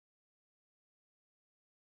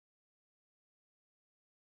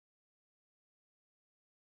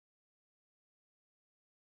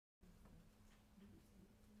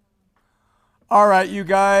All right, you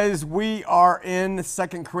guys, we are in 2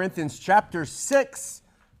 Corinthians chapter 6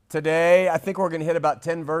 today. I think we're going to hit about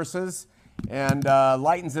 10 verses and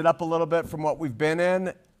lightens it up a little bit from what we've been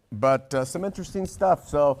in, but some interesting stuff.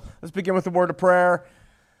 So let's begin with a word of prayer.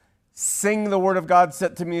 Sing the word of God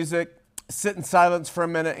set to music, sit in silence for a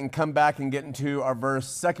minute, and come back and get into our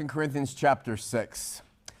verse, 2 Corinthians chapter 6.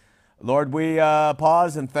 Lord, we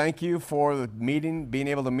pause and thank you for the meeting, being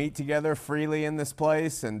able to meet together freely in this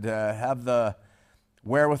place and have the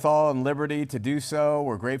wherewithal and liberty to do so.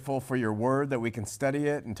 We're grateful for your word that we can study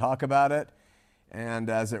it and talk about it. And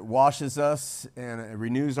as it washes us and it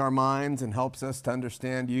renews our minds and helps us to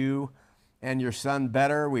understand you and your Son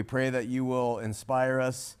better, we pray that you will inspire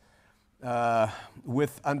us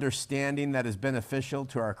with understanding that is beneficial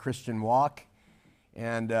to our Christian walk.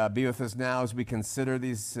 And be with us now as we consider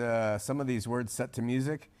these some of these words set to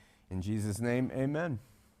music. In Jesus' name, amen.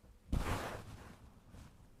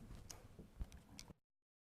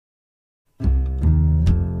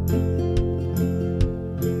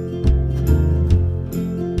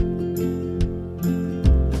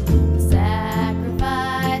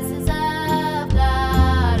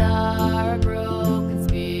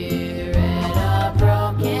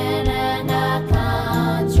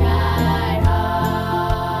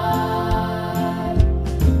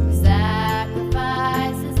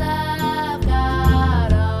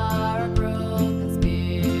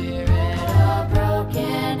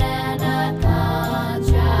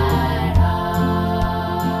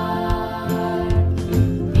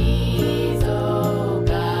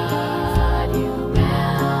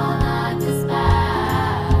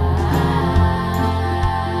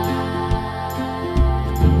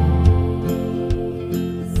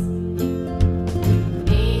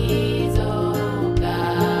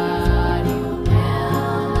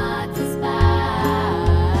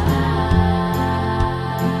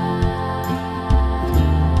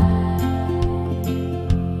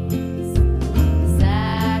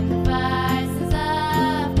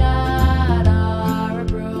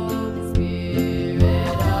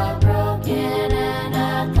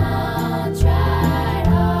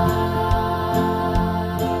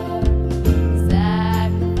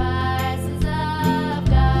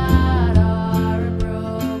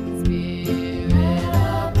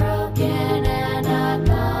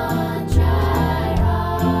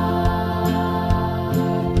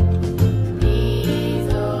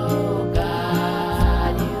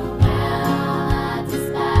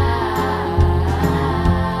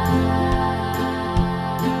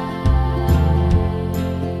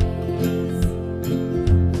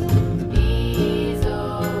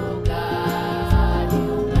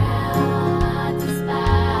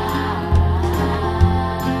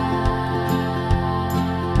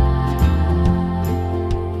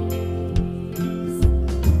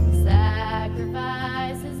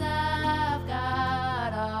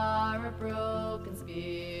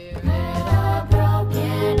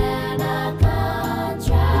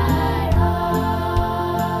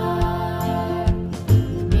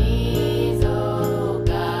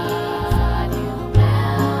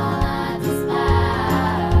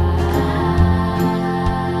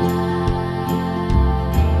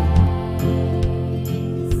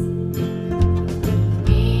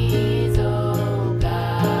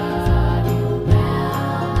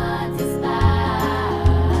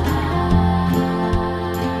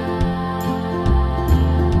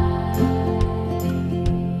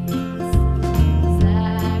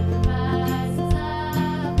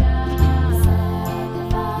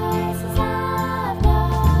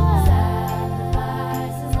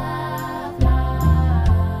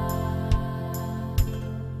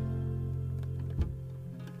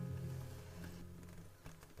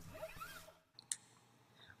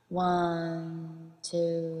 One,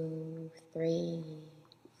 two, three,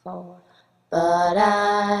 four. But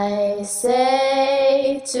I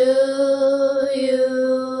say to you,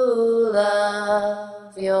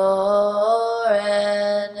 love your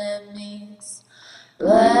enemies,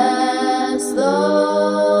 bless those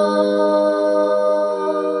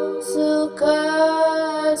who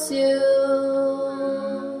curse you,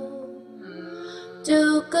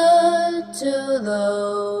 do good to those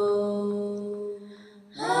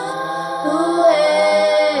who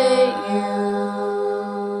hate you,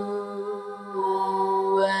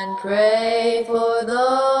 and pray for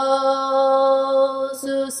those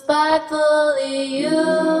who spitefully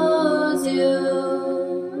use you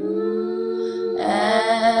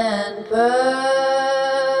and persecute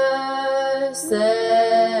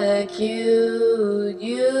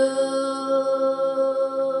you.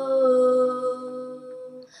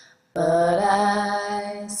 But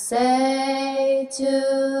I say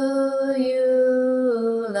to you,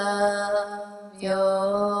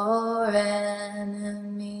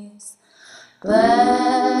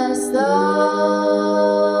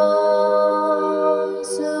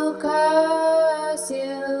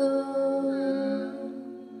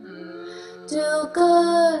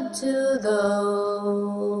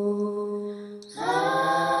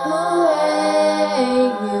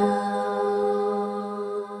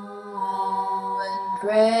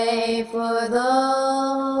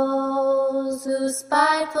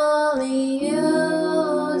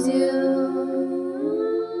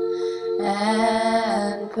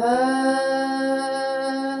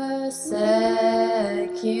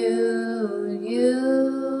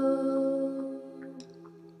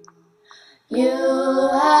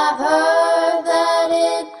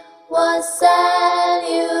 was said,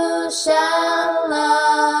 you shall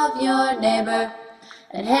love your neighbor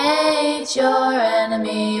and hate your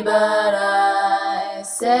enemy, but I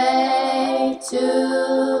say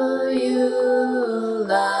to you,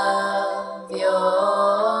 love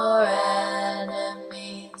your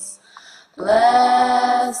enemies,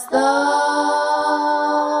 bless those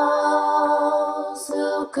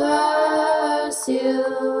who curse you,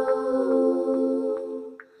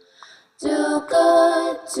 do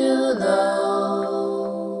good to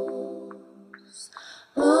those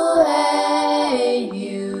who hate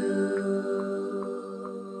you,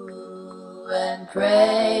 and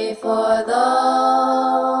pray for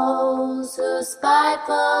those who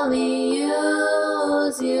spitefully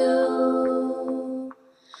use you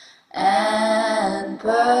and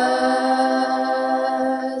persecute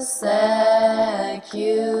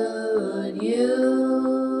you.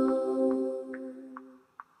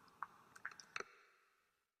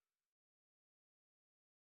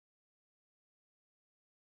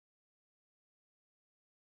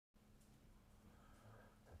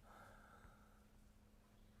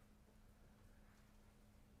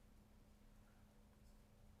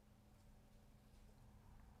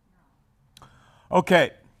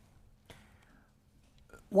 Okay.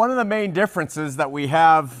 One of the main differences that we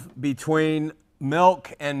have between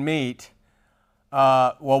milk and meat,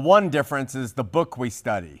 one difference is the book we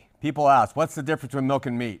study. People ask, what's the difference between milk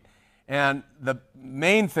and meat? And the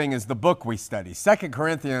main thing is the book we study. 2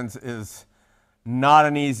 Corinthians is not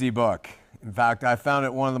an easy book. In fact, I found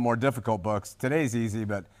it one of the more difficult books. Today's easy,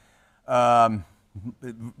 but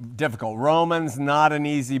difficult. Romans, not an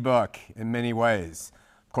easy book in many ways.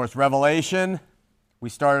 Of course, Revelation, we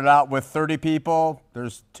started out with 30 people.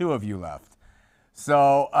 There's 2 of you left.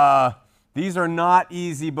 So these are not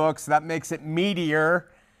easy books. That makes it meatier,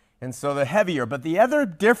 and so the heavier. But the other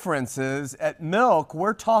difference is at milk,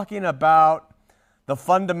 we're talking about the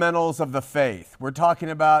fundamentals of the faith. We're talking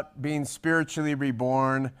about being spiritually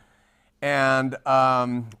reborn, and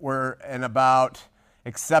about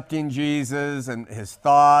accepting Jesus and his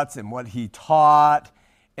thoughts and what he taught,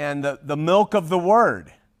 and the milk of the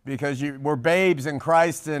word. Because we're babes in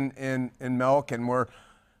Christ in milk, and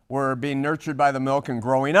we're being nurtured by the milk and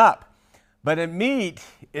growing up. But in meat,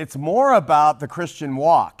 it's more about the Christian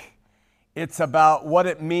walk. It's about what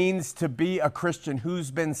it means to be a Christian who's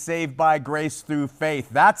been saved by grace through faith.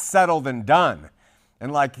 That's settled and done.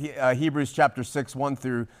 And like Hebrews chapter 6, 1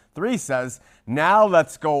 through 3 says, now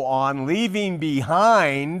let's go on, leaving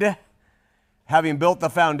behind, having built the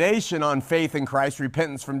foundation on faith in Christ,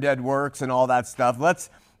 repentance from dead works and all that stuff. Let's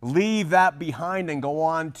leave that behind and go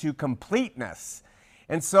on to completeness.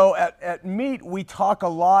 And so at meat, we talk a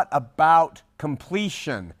lot about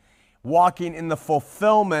completion, walking in the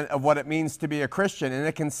fulfillment of what it means to be a Christian. And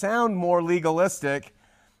it can sound more legalistic.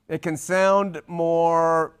 It can sound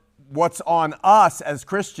more what's on us as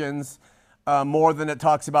Christians more than it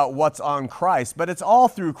talks about what's on Christ. But it's all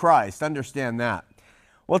through Christ. Understand that.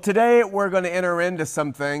 Well, today we're going to enter into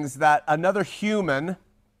some things that another human,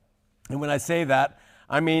 and when I say that,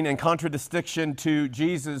 I mean in contradistinction to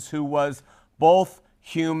Jesus, who was both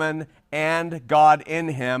human and God in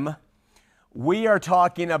him. We are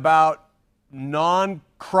talking about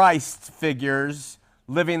non-Christ figures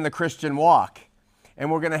living the Christian walk.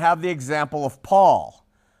 And we're going to have the example of Paul,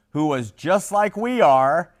 who was just like we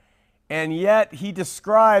are, and yet he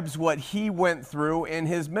describes what he went through in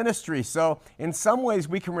his ministry. So in some ways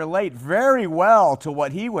we can relate very well to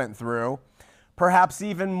what he went through, perhaps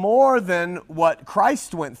even more than what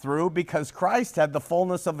Christ went through, because Christ had the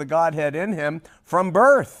fullness of the Godhead in him from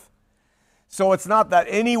birth. So it's not that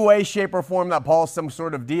any way, shape, or form that Paul's some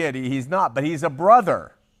sort of deity. He's not, but he's a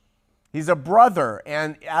brother. He's a brother,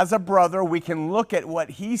 and as a brother, we can look at what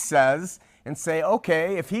he says and say,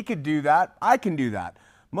 okay, if he could do that, I can do that.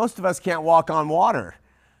 Most of us can't walk on water.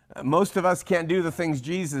 Most of us can't do the things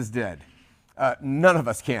Jesus did. None of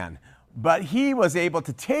us can. But he was able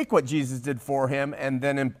to take what Jesus did for him and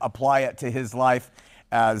then apply it to his life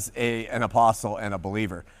as an apostle and a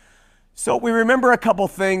believer. So we remember a couple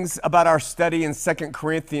things about our study in 2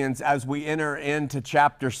 Corinthians as we enter into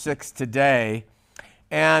chapter 6 today.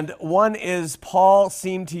 And one is Paul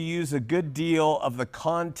seemed to use a good deal of the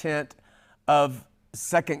content of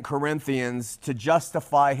 2 Corinthians to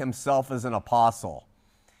justify himself as an apostle.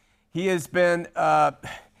 He has been...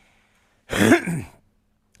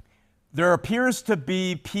 There appears to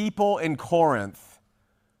be people in Corinth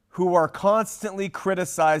who are constantly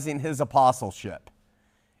criticizing his apostleship.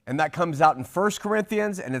 And that comes out in 1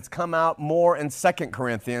 Corinthians, and it's come out more in 2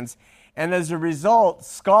 Corinthians. And as a result,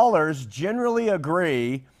 scholars generally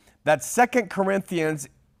agree that 2 Corinthians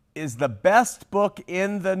is the best book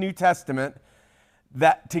in the New Testament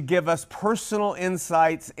that to give us personal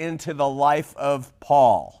insights into the life of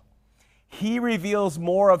Paul. He reveals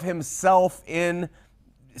more of himself in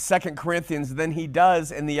 2 Corinthians than he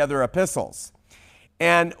does in the other epistles.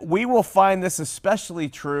 And we will find this especially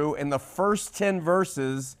true in the first 10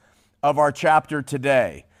 verses of our chapter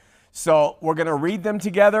today. So we're going to read them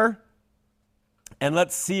together, and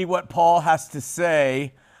let's see what Paul has to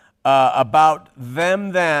say about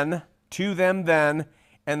them then, to them then,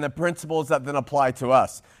 and the principles that then apply to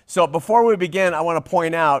us. So before we begin, I want to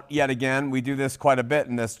point out yet again, we do this quite a bit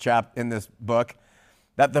in this book,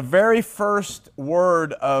 that the very first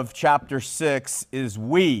word of chapter 6 is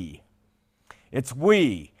we. It's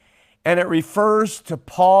we, and it refers to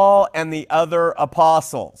Paul and the other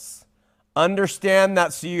apostles. Understand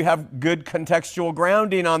that so you have good contextual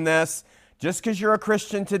grounding on this. Just because you're a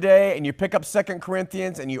Christian today and you pick up 2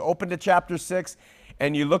 Corinthians and you open to chapter 6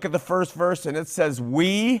 and you look at the first verse and it says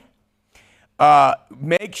we,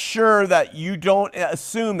 make sure that you don't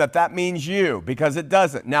assume that that means you, because it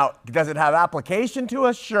doesn't. Now, does it have application to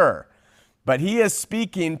us? Sure. But he is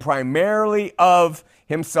speaking primarily of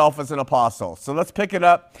himself as an apostle. So let's pick it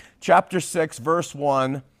up. Chapter 6, verse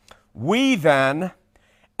 1. We then,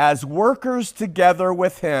 as workers together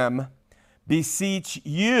with him, beseech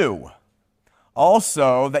you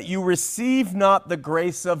also that you receive not the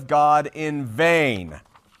grace of God in vain.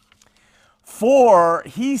 For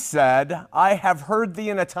he said, I have heard thee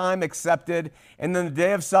in a time accepted, and in the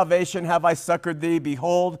day of salvation have I succored thee.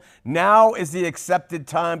 Behold, now is the accepted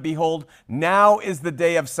time. Behold, now is the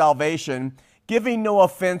day of salvation, giving no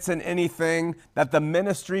offense in anything, that the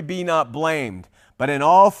ministry be not blamed, but in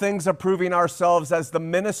all things approving ourselves as the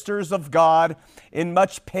ministers of God, in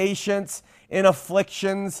much patience, in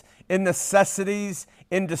afflictions, in necessities,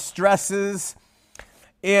 in distresses,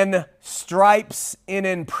 in stripes, in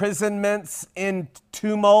imprisonments, in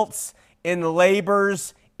tumults, in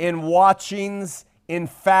labors, in watchings, in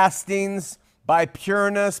fastings, by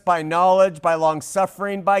pureness, by knowledge, by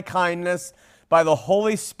long-suffering, by kindness, by the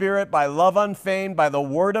Holy Spirit, by love unfeigned, by the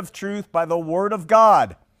word of truth, by the word of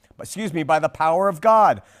God, by the power of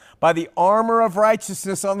God, by the armor of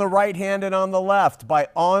righteousness on the right hand and on the left, by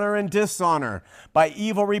honor and dishonor, by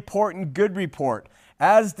evil report and good report,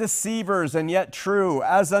 as deceivers and yet true,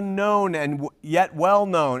 as unknown and yet well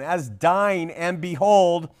known, as dying and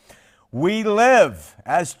behold, we live,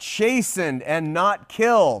 as chastened and not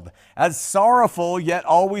killed, as sorrowful yet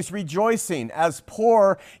always rejoicing, as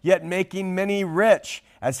poor yet making many rich,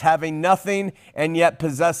 as having nothing and yet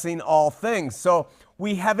possessing all things. So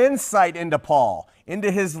we have insight into Paul, into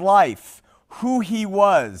his life, who he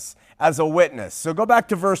was as a witness. So go back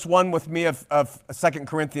to verse 1 with me of 2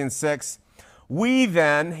 Corinthians 6. We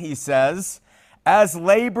then, he says, as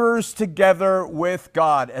laborers together with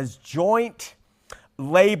God, as joint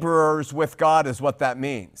laborers with God is what that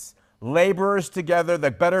means. Laborers together, the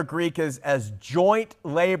better Greek is as joint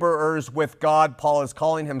laborers with God. Paul is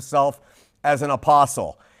calling himself as an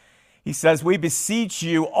apostle. He says, we beseech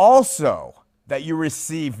you also that you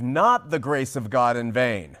receive not the grace of God in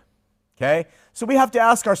vain. Okay? So we have to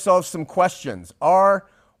ask ourselves some questions.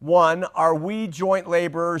 One, are we joint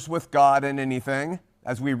laborers with God in anything?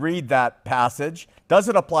 As we read that passage, does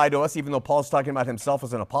it apply to us, even though Paul's talking about himself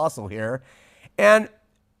as an apostle here? And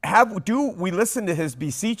do we listen to his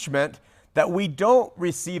beseechment that we don't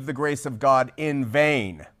receive the grace of God in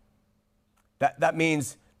vain? That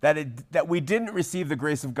means that we didn't receive the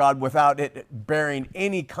grace of God without it bearing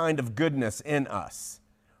any kind of goodness in us,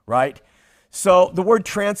 right? So the word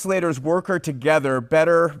translators, worker together,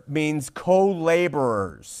 better means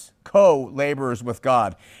co-laborers with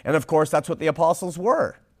God. And of course, that's what the apostles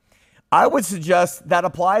were. I would suggest that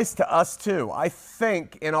applies to us too. I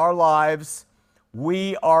think in our lives,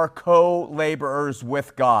 we are co-laborers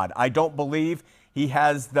with God. I don't believe he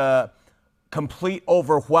has the complete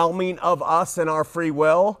overwhelming of us in our free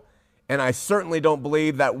will. And I certainly don't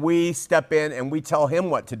believe that we step in and we tell him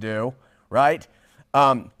what to do, right?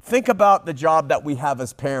 Think about the job that we have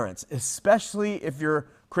as parents, especially if you're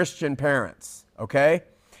Christian parents, okay?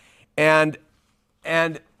 And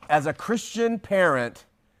as a Christian parent,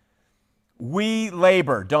 we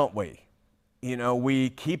labor, don't we? You know,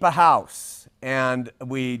 we keep a house and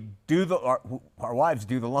we do our wives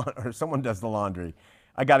do the laundry, or someone does the laundry.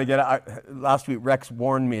 I got to get out. Last week, Rex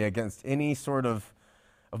warned me against any sort of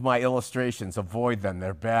my illustrations. Avoid them.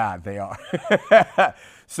 They're bad. They are.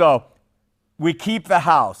 So we keep the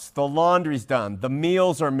house. The laundry's done. The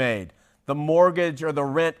meals are made. The mortgage or the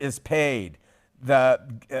rent is paid.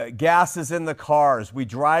 The gas is in the cars. We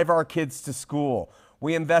drive our kids to school.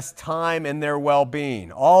 We invest time in their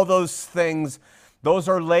well-being. All those things Those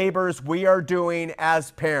are labors we are doing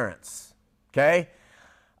as parents, okay?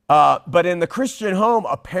 But in the Christian home,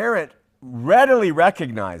 a parent readily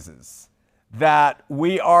recognizes that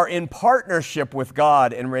we are in partnership with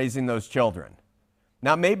God in raising those children.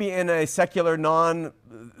 Now, maybe in a secular,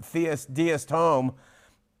 non-deist home,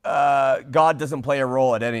 God doesn't play a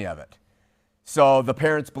role at any of it. So the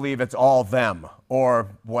parents believe it's all them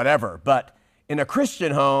or whatever. But in a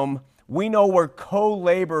Christian home, we know we're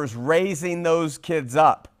co-laborers raising those kids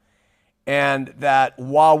up. And that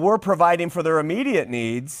while we're providing for their immediate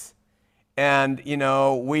needs, and,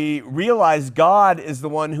 we realize God is the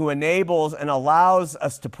one who enables and allows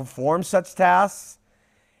us to perform such tasks,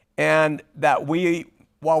 and that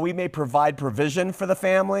while we may provide provision for the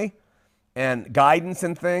family and guidance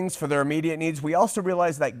and things for their immediate needs, we also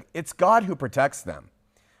realize that it's God who protects them.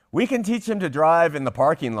 We can teach them to drive in the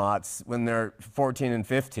parking lots when they're 14 and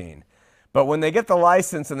 15. But when they get the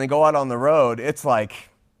license and they go out on the road, it's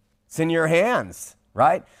in your hands,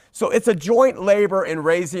 right? So it's a joint labor in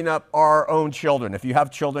raising up our own children. If you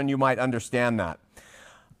have children, you might understand that.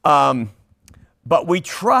 But we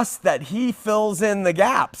trust that He fills in the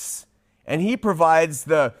gaps and He provides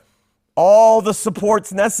all the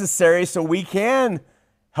supports necessary so we can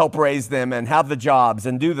help raise them and have the jobs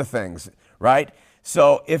and do the things, right?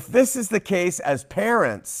 So if this is the case as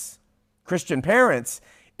parents, Christian parents,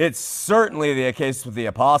 it's certainly the case with the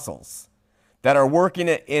apostles that are working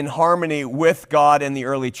in harmony with God in the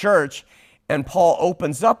early church. And Paul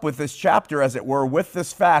opens up with this chapter, as it were, with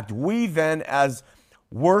this fact. We then, as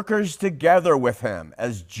workers together with Him,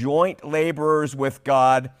 as joint laborers with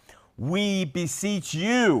God, we beseech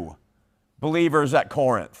you, believers at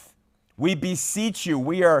Corinth. We beseech you.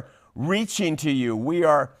 We are reaching to you. We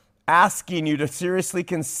are asking you to seriously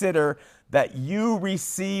consider that you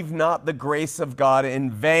receive not the grace of God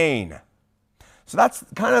in vain. So that's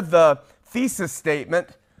kind of the thesis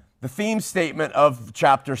statement, the theme statement of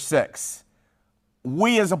chapter 6.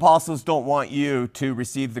 We as apostles don't want you to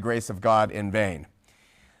receive the grace of God in vain.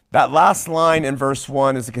 That last line in verse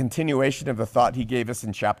 1 is a continuation of the thought he gave us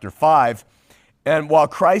in chapter 5. And while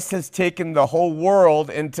Christ has taken the whole world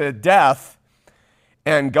into death,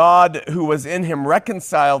 and God who was in Him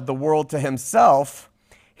reconciled the world to Himself,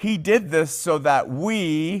 He did this so that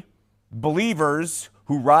we, believers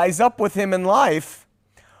who rise up with Him in life,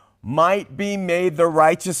 might be made the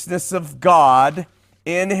righteousness of God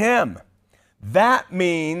in Him. That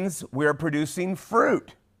means we're producing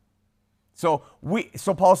fruit. So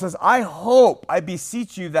Paul says, I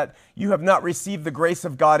beseech you that you have not received the grace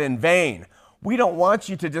of God in vain. We don't want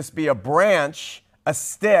you to just be a branch, a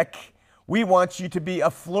stick. We want you to be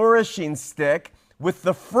a flourishing stick with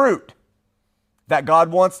the fruit that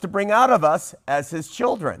God wants to bring out of us as His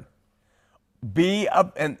children.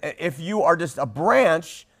 And if you are just a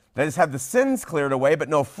branch that has had the sins cleared away but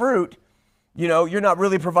no fruit, you're not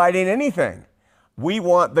really providing anything. We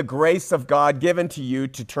want the grace of God given to you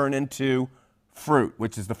to turn into fruit,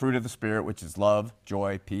 which is the fruit of the Spirit, which is love,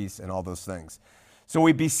 joy, peace, and all those things. So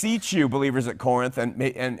we beseech you, believers at Corinth,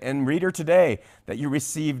 and reader today, that you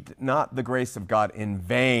received not the grace of God in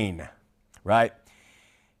vain, right?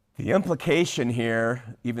 The implication here,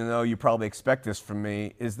 even though you probably expect this from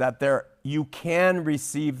me, is that you can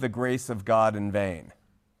receive the grace of God in vain.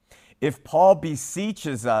 If Paul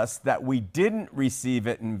beseeches us that we didn't receive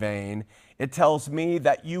it in vain, it tells me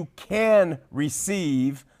that you can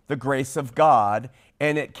receive the grace of God,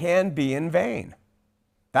 and it can be in vain.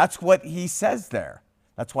 That's what he says there.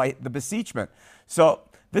 That's why the beseechment. So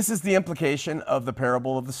this is the implication of the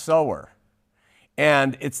parable of the sower.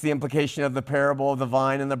 And it's the implication of the parable of the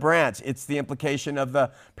vine and the branch. It's the implication of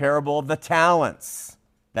the parable of the talents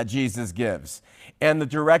that Jesus gives, and the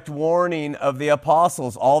direct warning of the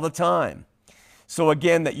apostles all the time. So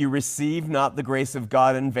again, that you receive not the grace of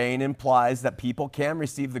God in vain implies that people can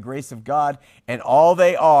receive the grace of God, and all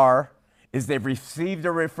they are is they've received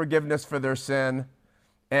a forgiveness for their sin,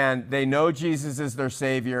 and they know Jesus is their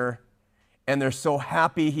Savior, and they're so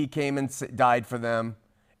happy He came and died for them,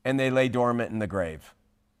 and they lay dormant in the grave,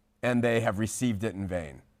 and they have received it in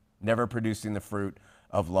vain, never producing the fruit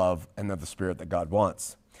of love and of the Spirit that God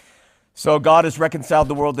wants. So God has reconciled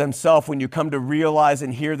the world to Himself. When you come to realize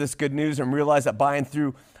and hear this good news and realize that by and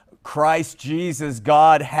through Christ Jesus,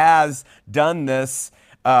 God has done this,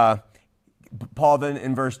 Paul then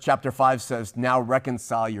in chapter 5 says, now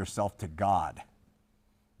reconcile yourself to God.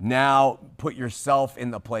 Now put yourself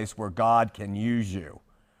in the place where God can use you.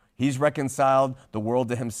 He's reconciled the world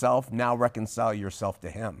to Himself. Now reconcile yourself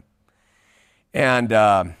to Him.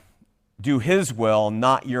 And do His will,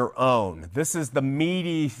 not your own. This is the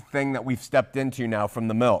meaty thing that we've stepped into now from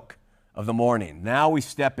the milk of the morning. Now we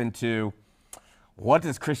step into What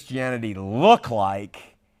does Christianity look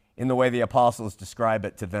like in the way the apostles describe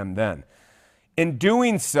it to them then? In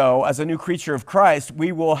doing so, as a new creature of Christ,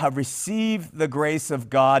 we will have received the grace of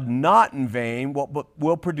God not in vain, but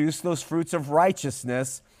will produce those fruits of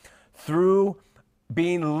righteousness through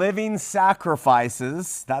being living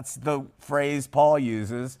sacrifices. That's the phrase Paul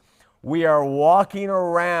uses. We are walking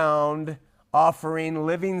around offering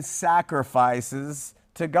living sacrifices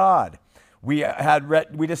to God. We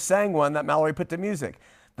just sang one that Mallory put to music.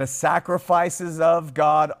 The sacrifices of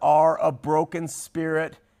God are a broken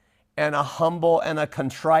spirit and a humble and a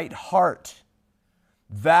contrite heart.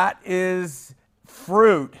 That is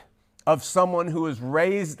fruit of someone who is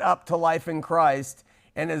raised up to life in Christ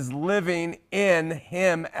and is living in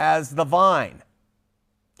him as the vine.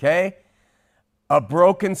 Okay? A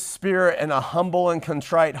broken spirit and a humble and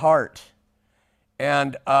contrite heart.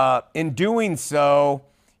 And in doing so,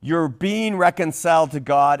 you're being reconciled to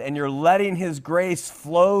God and you're letting his grace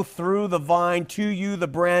flow through the vine to you, the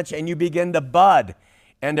branch, and you begin to bud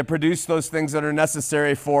and to produce those things that are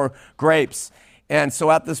necessary for grapes. And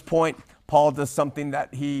so at this point, Paul does something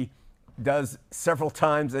that he does several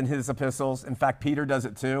times in his epistles. In fact, Peter does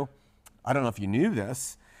it too. I don't know if you knew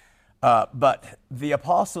this, but the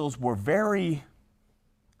apostles were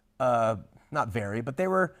but they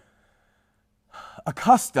were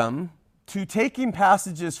accustomed to taking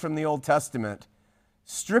passages from the Old Testament,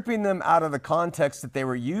 stripping them out of the context that they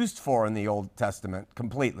were used for in the Old Testament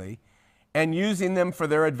completely, and using them for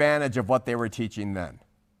their advantage of what they were teaching then.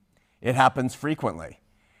 It happens frequently.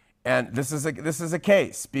 And this is a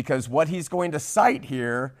case, because what he's going to cite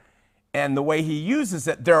here and the way he uses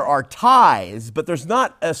it, there are ties, but there's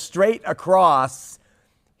not a straight across.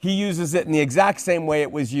 He uses it in the exact same way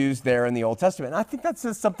it was used there in the Old Testament. And I think that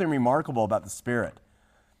says something remarkable about the Spirit.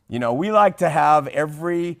 You know, we like to have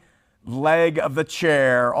every leg of the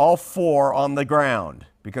chair, all four, on the ground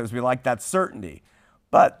because we like that certainty.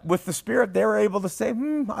 But with the Spirit, they were able to say,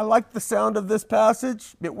 I like the sound of this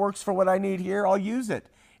passage. It works for what I need here. I'll use it.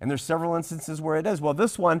 And there's several instances where it is. Well,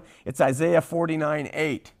 this one, it's Isaiah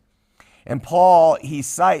 49:8. And Paul, he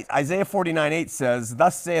cites, Isaiah 49:8 says,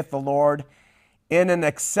 "Thus saith the Lord, in an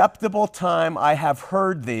acceptable time I have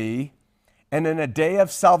heard thee, and in a day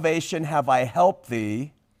of salvation have I helped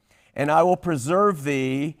thee, and I will preserve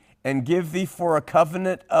thee and give thee for a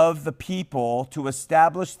covenant of the people to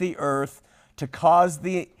establish the earth, to cause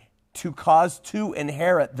to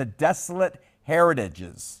inherit the desolate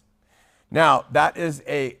heritages." Now, that is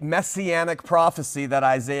a messianic prophecy that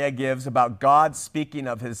Isaiah gives about God speaking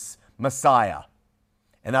of his Messiah.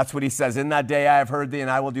 And that's what he says, in that day I have heard thee, and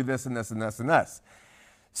I will do this and this and this and this.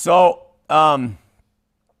 So,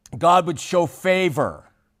 God would show favor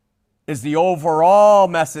is the overall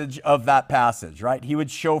message of that passage, right? He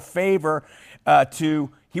would show favor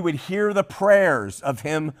he would hear the prayers of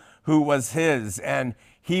him who was his, and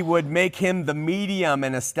he would make him the medium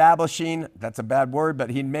and establishing, that's a bad word,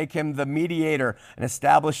 but he'd make him the mediator and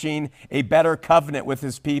establishing a better covenant with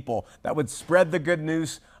his people that would spread the good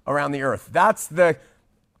news around the earth. That's the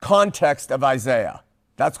context of Isaiah.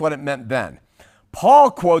 That's what it meant then.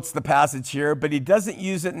 Paul quotes the passage here, but he doesn't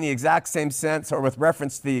use it in the exact same sense or with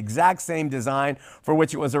reference to the exact same design for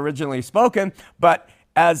which it was originally spoken, but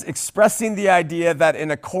as expressing the idea that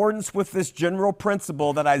in accordance with this general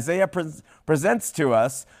principle that Isaiah presents to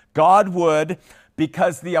us, God would,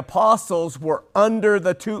 because the apostles were under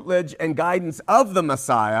the tutelage and guidance of the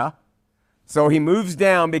Messiah, so he moves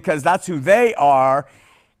down because that's who they are,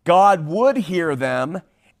 God would hear them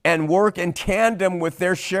and work in tandem with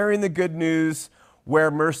their sharing the good news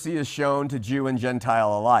where mercy is shown to Jew and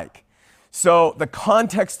Gentile alike. So the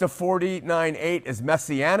context of 49:8 is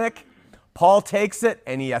messianic. Paul takes it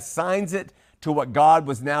and he assigns it to what God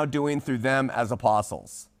was now doing through them as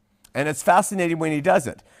apostles. And it's fascinating when he does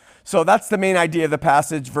it. So that's the main idea of the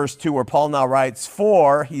passage, verse 2, where Paul now writes,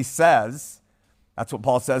 "For," he says, that's what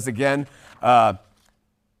Paul says again,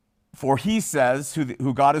 "for he says,"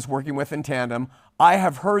 who God is working with in tandem, "I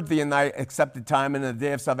have heard thee in thy accepted time, and in the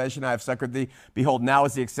day of salvation I have succored thee. Behold, now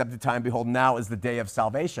is the accepted time. Behold, now is the day of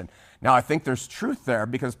salvation." Now, I think there's truth there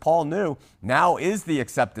because Paul knew now is the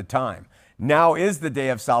accepted time. Now is the day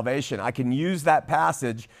of salvation. I can use that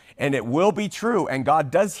passage and it will be true. And God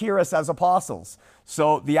does hear us as apostles.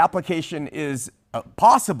 So the application is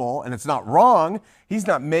possible and it's not wrong. He's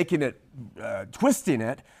not making it, twisting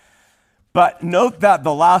it. But note that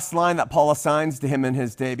the last line that Paul assigns to him in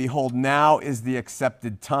his day, "Behold, now is the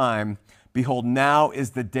accepted time. Behold, now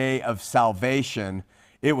is the day of salvation."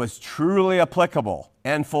 It was truly applicable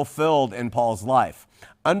and fulfilled in Paul's life.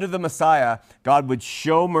 Under the Messiah, God would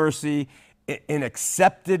show mercy in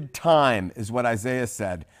accepted time, is what Isaiah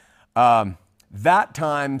said. That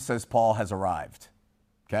time, says Paul, has arrived.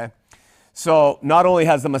 Okay? So not only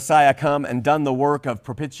has the Messiah come and done the work of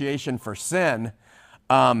propitiation for sin,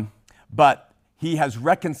 but he has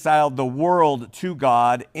reconciled the world to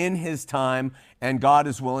God in his time, and God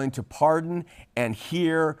is willing to pardon and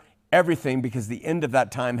hear everything because the end of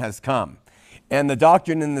that time has come. And the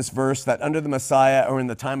doctrine in this verse that under the Messiah or in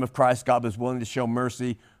the time of Christ, God was willing to show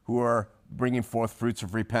mercy who are bringing forth fruits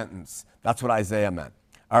of repentance. That's what Isaiah meant.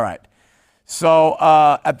 All right. So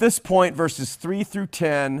at this point, verses 3 through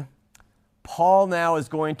 10, Paul now is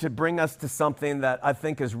going to bring us to something that I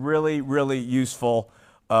think is really, really useful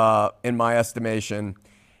in my estimation.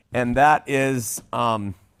 And that is,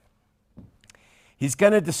 he's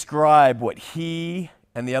going to describe what he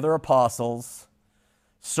and the other apostles,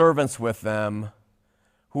 servants with them,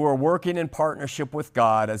 who are working in partnership with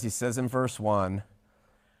God, as he says in verse 1,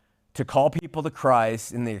 to call people to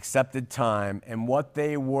Christ in the accepted time, and what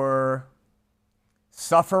they were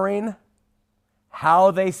suffering,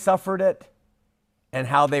 how they suffered it, and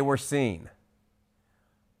how they were seen.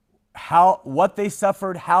 What they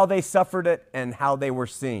suffered, how they suffered it, and how they were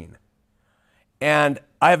seen. And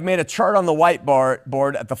I have made a chart on the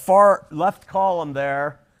whiteboard. At the far left column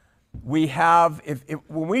there, we have,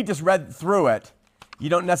 when we just read through it, you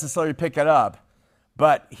don't necessarily pick it up,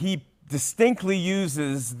 but he distinctly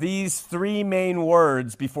uses these three main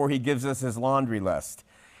words before he gives us his laundry list.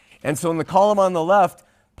 And so in the column on the left,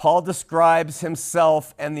 Paul describes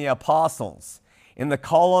himself and the apostles. In the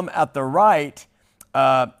column at the right,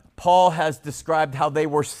 Paul has described how they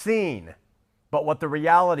were seen, but what the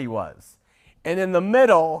reality was. And in the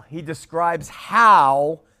middle, he describes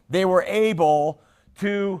how they were able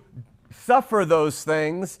to suffer those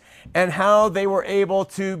things and how they were able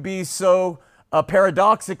to be so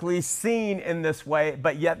paradoxically seen in this way,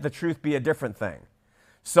 but yet the truth be a different thing.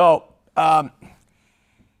 So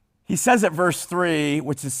he says at verse 3,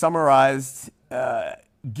 which is summarized,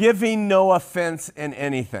 giving no offense in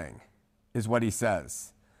anything, is what he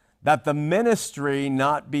says. That the ministry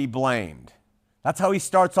not be blamed. That's how he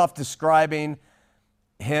starts off describing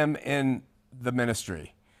him in the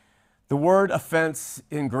ministry. The word offense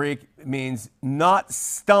in Greek means not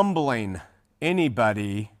stumbling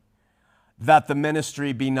anybody, that the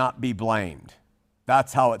ministry be not be blamed.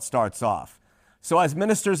 That's how it starts off. So as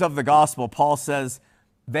ministers of the gospel, Paul says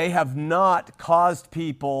they have not caused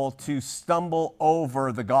people to stumble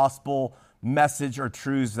over the gospel message or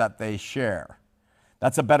truths that they share.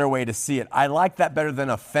 That's a better way to see it. I like that better than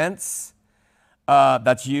offense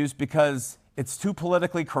that's used because it's too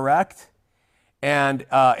politically correct. And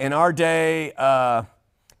in our day,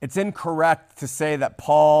 it's incorrect to say that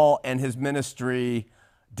Paul and his ministry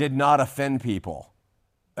did not offend people.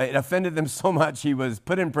 It offended them so much he was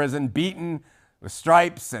put in prison, beaten with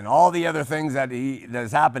stripes and all the other things that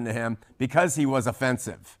has happened to him because he was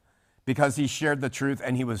offensive, because he shared the truth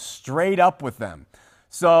and he was straight up with them.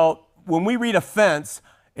 So when we read offense,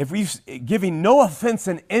 if we giving no offense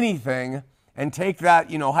in anything and take that,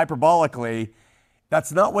 hyperbolically,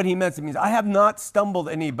 that's not what he meant. It means I have not stumbled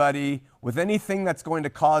anybody with anything that's going to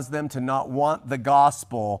cause them to not want the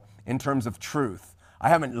gospel in terms of truth. I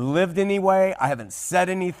haven't lived any way. I haven't said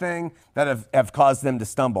anything that have caused them to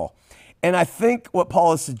stumble. And I think what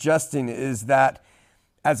Paul is suggesting is that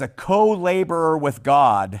as a co-laborer with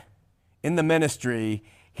God in the ministry,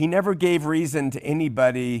 he never gave reason to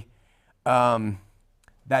anybody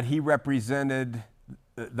that he represented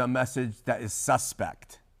the message that is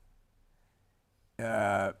suspect.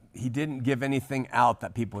 He didn't give anything out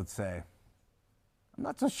that people would say, I'm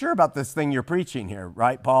not so sure about this thing you're preaching here,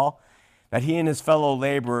 right, Paul? That he and his fellow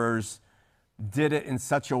laborers did it in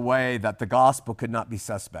such a way that the gospel could not be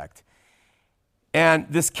suspect. And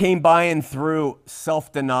this came by and through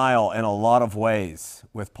self-denial in a lot of ways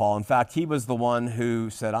with Paul. In fact, he was the one who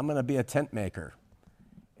said, I'm going to be a tent maker.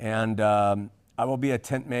 And I will be a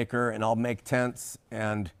tent maker and I'll make tents.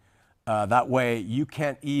 And that way you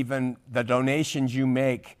can't even, the donations you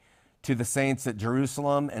make to the saints at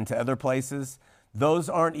Jerusalem and to other places, those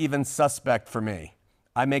aren't even suspect for me.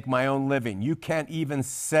 I make my own living. You can't even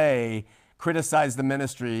criticize the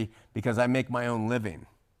ministry because I make my own living,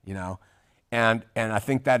 And I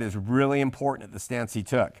think that is really important at the stance he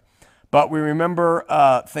took. But we remember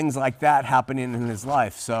things like that happening in his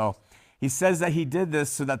life. So he says that he did this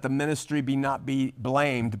so that the ministry be not be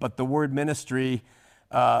blamed. But the word ministry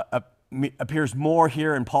appears more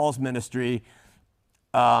here in Paul's ministry.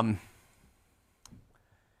 I'll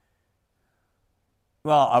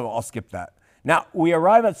skip that. Now, we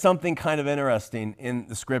arrive at something kind of interesting in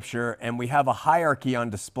the scripture, and we have a hierarchy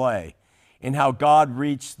on display in how God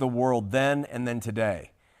reached the world then and then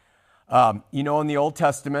today. In the Old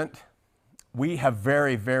Testament, we have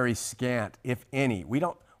very, very scant, if any. We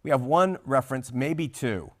have one reference, maybe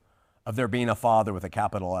two, of there being a father with a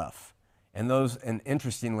capital F. And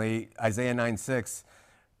interestingly, Isaiah 9:6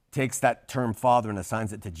 takes that term father and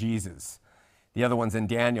assigns it to Jesus. The other one's in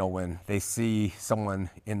Daniel when they see someone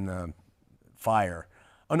in the fire.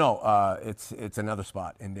 Oh no, it's another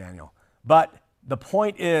spot in Daniel. But the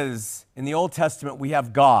point is, in the Old Testament, we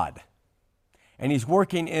have God. And he's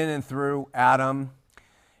working in and through Adam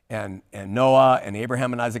and Noah and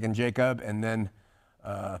Abraham and Isaac and Jacob, and then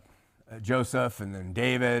Joseph, and then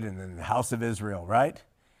David, and then the house of Israel, right?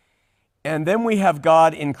 And then we have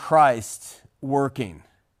God in Christ working.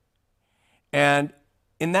 And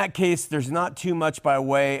in that case, there's not too much by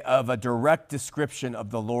way of a direct description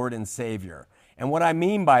of the Lord and Savior. And what I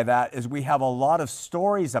mean by that is we have a lot of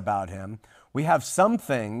stories about him. We have some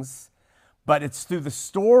things, but it's through the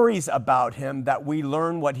stories about him that we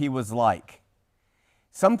learn what he was like.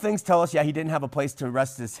 Some things tell us, yeah, he didn't have a place to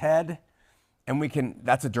rest his head, and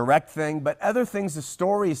that's a direct thing, but other things the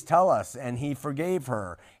stories tell us, and he forgave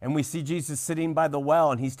her, and we see Jesus sitting by the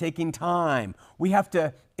well, and he's taking time. We have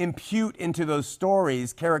to impute into those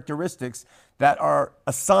stories characteristics that are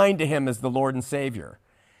assigned to him as the Lord and Savior.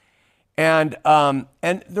 And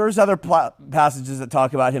there's other passages that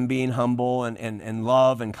talk about him being humble and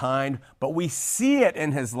love and kind, but we see it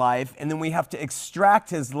in his life, and then we have to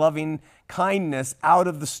extract his loving kindness out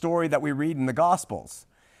of the story that we read in the Gospels.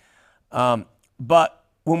 But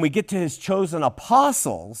when we get to his chosen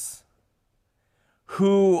apostles,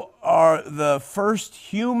 who are the first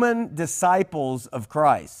human disciples of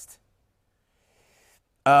Christ,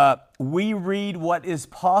 we read what is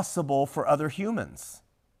possible for other humans.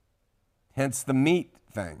 Hence the meat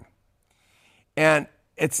thing. And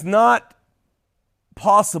it's not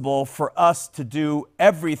possible for us to do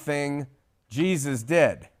everything Jesus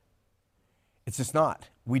did. It's just not.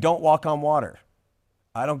 We don't walk on water.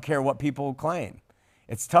 I don't care what people claim.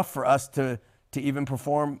 It's tough for us to even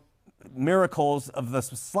perform miracles of the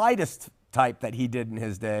slightest type that he did in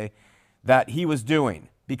his day that he was doing,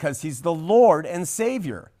 because he's the Lord and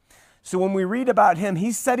Savior. So when we read about him,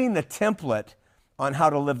 he's setting the template on how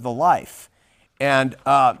to live the life. And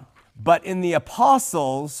but in the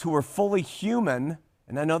apostles, who were fully human,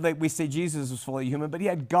 and I know that we say Jesus was fully human, but he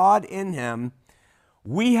had God in him,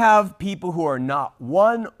 we have people who are not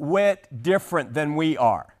one whit different than we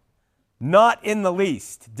are. Not in the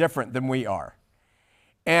least different than we are.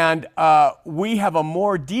 And we have a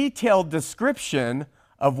more detailed description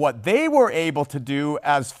of what they were able to do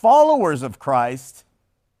as followers of Christ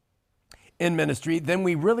in ministry than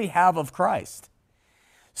we really have of Christ.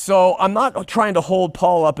 So I'm not trying to hold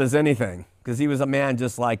Paul up as anything, because he was a man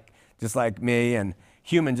just like me and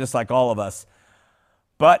human just like all of us.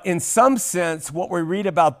 But in some sense, what we read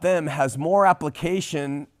about them has more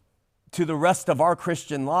application to the rest of our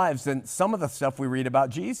Christian lives than some of the stuff we read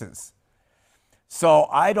about Jesus. So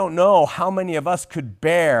I don't know how many of us could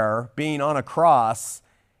bear being on a cross,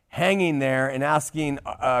 hanging there and asking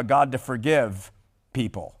God to forgive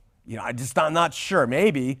people. I'm not sure,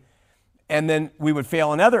 maybe. And then we would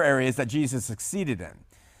fail in other areas that Jesus succeeded in.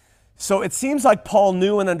 So it seems like Paul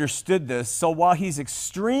knew and understood this. So while he's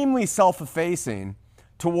extremely self-effacing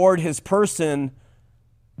toward his person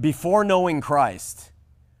before knowing Christ,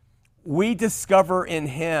 we discover in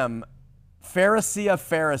him Pharisee of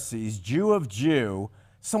Pharisees, Jew of Jew,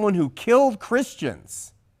 someone who killed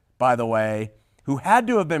Christians, by the way, who had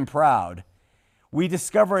to have been proud. We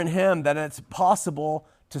discover in him that it's possible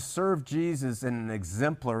to serve Jesus in an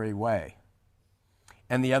exemplary way,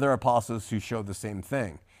 and the other apostles who showed the same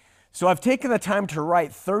thing. So I've taken the time to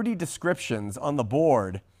write 30 descriptions on the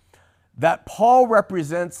board that Paul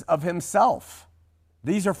represents of himself.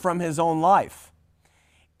 These are from his own life.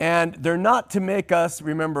 And they're not to make us,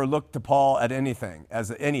 remember, look to Paul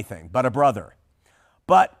as anything but a brother.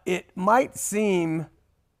 But it might seem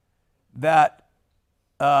that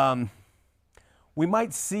we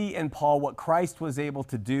might see in Paul what Christ was able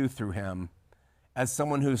to do through him as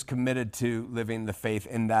someone who's committed to living the faith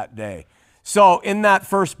in that day. So in that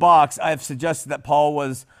first box, I've suggested that Paul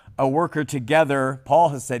was a worker together. Paul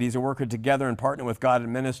has said he's a worker together and partner with God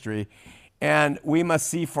in ministry. And we must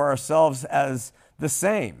see for ourselves as the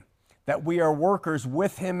same, that we are workers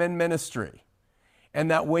with him in ministry.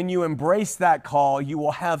 And that when you embrace that call, you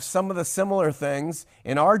will have some of the similar things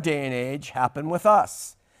in our day and age happen with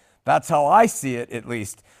us. That's how I see it, at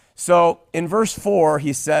least. So in verse 4,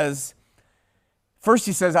 he says, first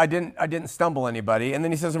he says, I didn't stumble anybody. And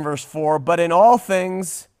then he says in verse 4, but in all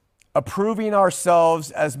things, approving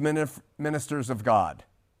ourselves as ministers of God.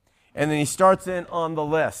 And then he starts in on the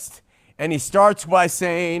list. And he starts by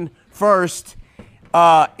saying, first,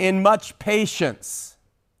 in much patience.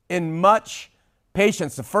 In much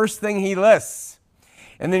patience. The first thing he lists.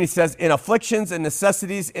 And then he says, in afflictions and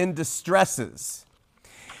necessities, in distresses.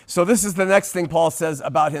 So this is the next thing Paul says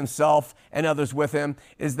about himself and others with him,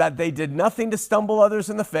 is that they did nothing to stumble others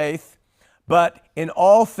in the faith, but in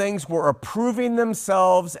all things were approving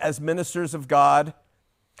themselves as ministers of God.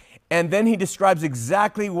 And then he describes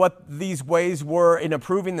exactly what these ways were in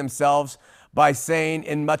approving themselves by saying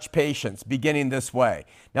in much patience, beginning this way.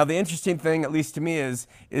 Now, the interesting thing, at least to me, is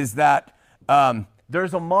that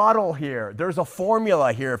there's a model here. There's a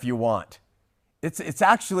formula here if you want. It's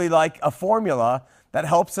actually like a formula that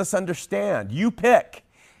helps us understand. You pick.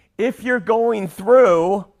 If you're going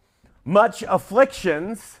through much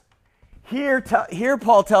afflictions, here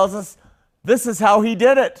Paul tells us this is how he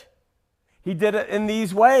did it. He did it in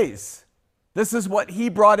these ways. This is what he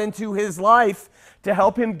brought into his life to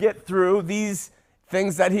help him get through these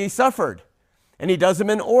things that he suffered. And he does them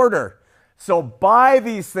in order. So by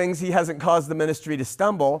these things, he hasn't caused the ministry to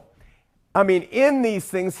stumble. In these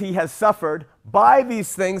things, he has suffered. By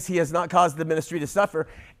these things, he has not caused the ministry to suffer.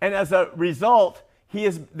 And as a result,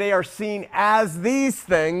 they are seen as these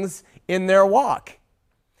things in their walk.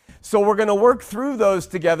 So we're going to work through those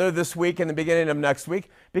together this week and the beginning of next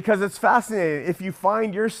week, because it's fascinating. If you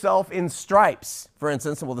find yourself in stripes, for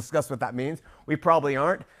instance, and we'll discuss what that means, we probably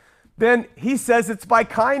aren't, then he says it's by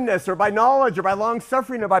kindness or by knowledge or by long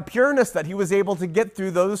suffering or by pureness that he was able to get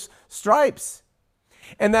through those stripes.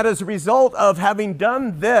 And that as a result of having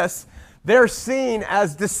done this, they're seen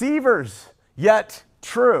as deceivers, yet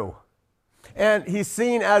true. And he's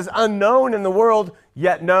seen as unknown in the world,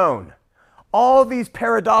 yet known. All these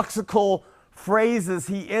paradoxical phrases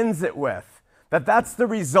he ends it with, that's the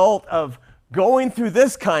result of going through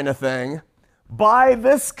this kind of thing, by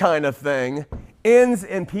this kind of thing, ends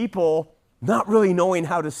in people not really knowing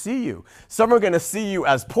how to see you. Some are going to see you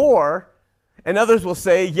as poor, and others will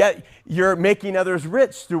say, yet you're making others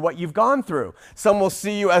rich through what you've gone through. Some will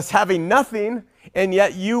see you as having nothing, and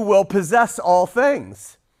yet you will possess all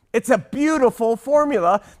things. It's a beautiful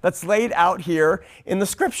formula that's laid out here in the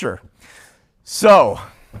scripture. So,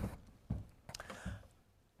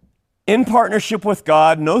 in partnership with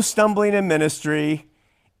God, no stumbling in ministry,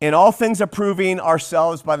 in all things approving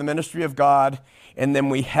ourselves by the ministry of God, and then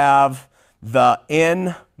we have the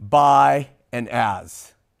in, by, and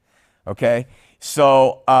as. Okay?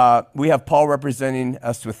 So, we have Paul representing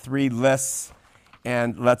us with 3 lists,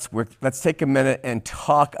 and let's take a minute and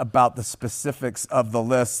talk about the specifics of the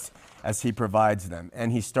list as he provides them.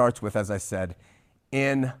 And he starts with, as I said,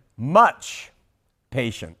 in much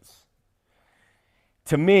patience.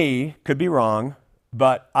 To me, could be wrong,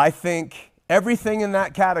 but I think everything in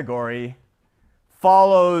that category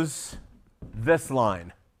follows this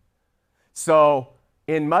line. So,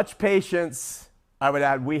 in much patience, I would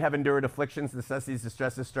add, we have endured afflictions, necessities,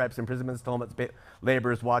 distresses, stripes, imprisonments, torments,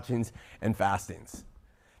 labors, watchings, and fastings.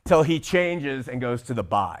 Till he changes and goes to the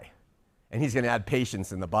by. And he's going to add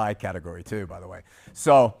patience in the by category too, by the way.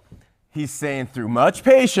 So, he's saying through much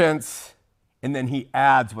patience, and then he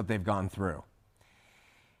adds what they've gone through.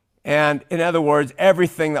 And in other words,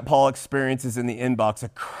 everything that Paul experiences in the inbox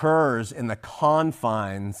occurs in the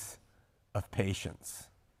confines of patience.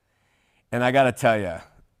 And I got to tell you,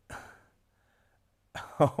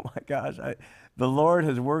 oh my gosh, the Lord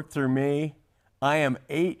has worked through me. I am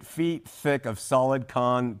 8 feet thick of solid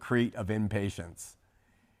concrete of impatience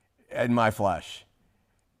in my flesh.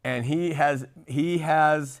 And he has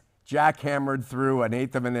jackhammered through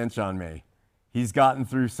 1/8 of an inch on me. He's gotten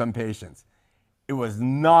through some patience. It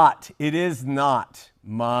is not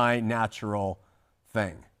my natural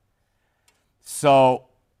thing. So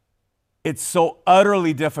it's so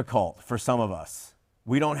utterly difficult for some of us.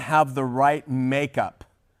 We don't have the right makeup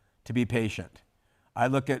to be patient. I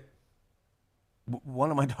look at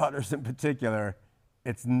one of my daughters in particular,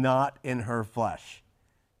 it's not in her flesh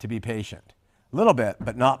to be patient. A little bit,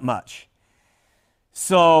 but not much.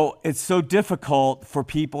 So it's so difficult for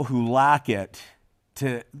people who lack it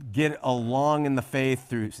to get along in the faith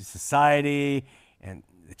through society and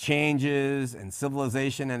the changes and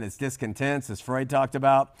civilization and its discontents, as Freud talked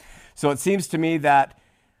about. So it seems to me that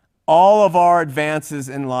all of our advances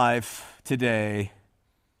in life today,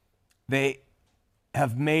 they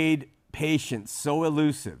have made patience so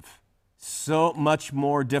elusive, so much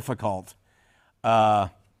more difficult.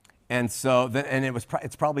 It's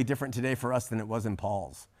probably different today for us than it was in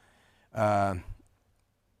Paul's.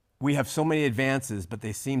 We have so many advances, but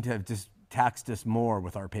they seem to have just taxed us more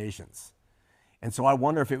with our patience. And so I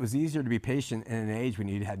wonder if it was easier to be patient in an age when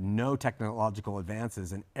you had no technological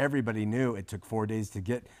advances and everybody knew it took 4 days to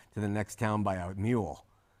get to the next town by a mule.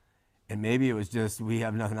 And maybe it was just we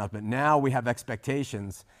have nothing else, but now we have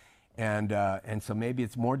expectations. And so maybe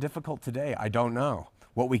it's more difficult today. I don't know.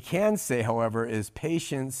 What we can say, however, is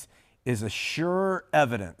patience is a sure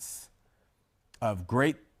evidence of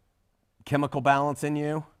great chemical balance in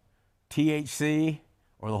you, THC,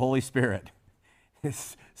 or the Holy Spirit.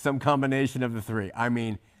 It's some combination of the three. I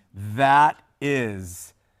mean, that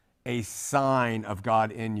is a sign of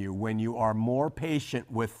God in you when you are more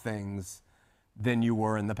patient with things than you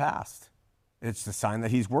were in the past. It's the sign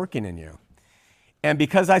that he's working in you. And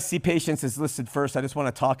because I see patience is listed first, I just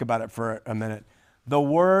want to talk about it for a minute. The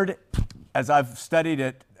word, as I've studied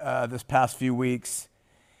it this past few weeks,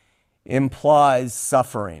 implies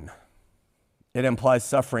suffering. It implies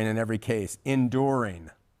suffering in every case. Enduring.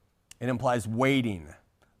 It implies waiting.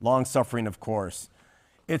 Long suffering, of course.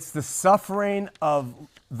 It's the suffering of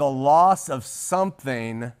the loss of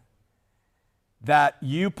something that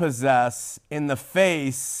you possess in the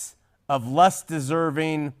face of less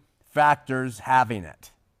deserving factors having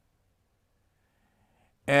it.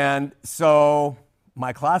 And so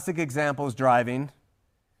my classic example is driving.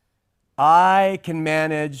 I can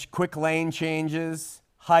manage quick lane changes,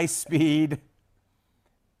 high speed,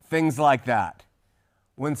 things like that.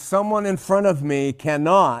 When someone in front of me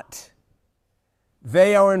cannot,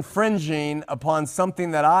 they are infringing upon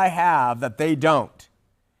something that I have that they don't.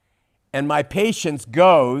 And my patience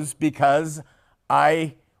goes because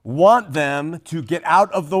I want them to get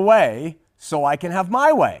out of the way so I can have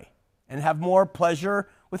my way and have more pleasure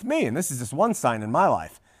with me. And this is just one sign in my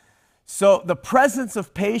life. So the presence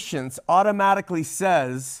of patience automatically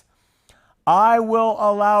says, I will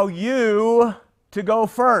allow you to go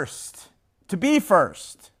first, to be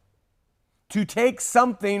first, to take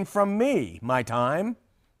something from me, my time,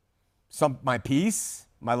 my peace,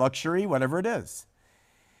 my luxury, whatever it is.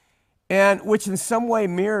 And which in some way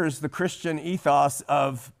mirrors the Christian ethos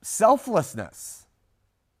of selflessness.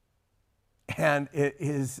 And it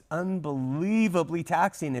is unbelievably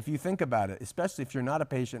taxing if you think about it, especially if you're not a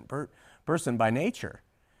patient person by nature.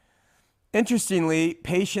 Interestingly,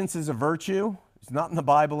 patience is a virtue. It's not in the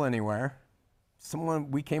Bible anywhere.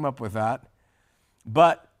 We came up with that.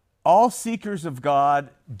 But all seekers of God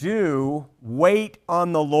do wait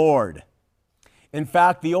on the Lord. In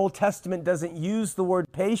fact, the Old Testament doesn't use the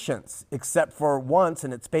word patience except for once,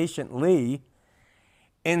 and it's patiently.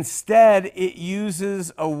 Instead, it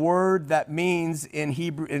uses a word that means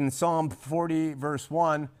in Psalm 40, verse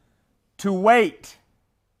 1, to wait.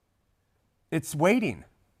 It's waiting.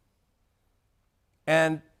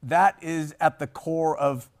 And that is at the core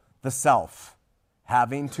of the self,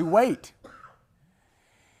 having to wait.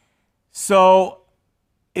 So,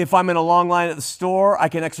 if I'm in a long line at the store, I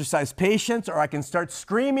can exercise patience, or I can start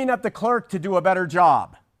screaming at the clerk to do a better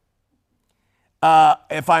job.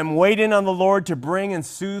 If I'm waiting on the Lord to bring and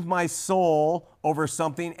soothe my soul over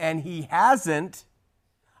something and he hasn't,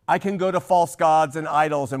 I can go to false gods and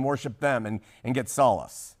idols and worship them and get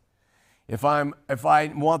solace. If I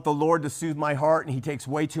want the Lord to soothe my heart and he takes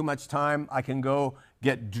way too much time, I can go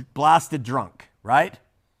get blasted drunk, right?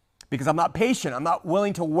 Because I'm not patient. I'm not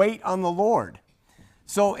willing to wait on the Lord.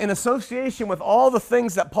 So in association with all the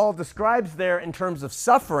things that Paul describes there in terms of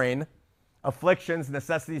suffering, afflictions,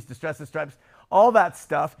 necessities, distresses, stripes, all that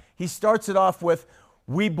stuff, he starts it off with,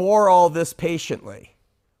 we bore all this patiently.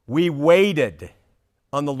 We waited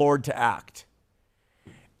on the Lord to act.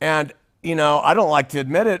 And, I don't like to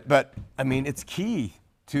admit it, but it's key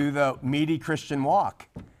to the meaty Christian walk.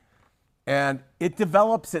 And it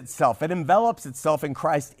develops itself. It envelops itself in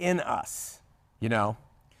Christ in us,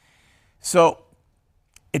 So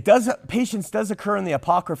patience does occur in the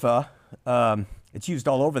Apocrypha. It's used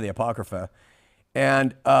all over the Apocrypha.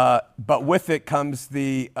 And but with it comes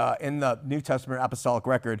in the New Testament apostolic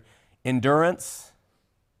record, endurance,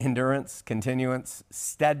 continuance,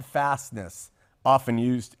 steadfastness, often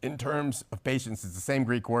used in terms of patience. It's the same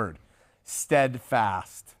Greek word,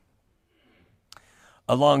 steadfast.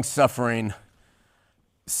 Long suffering,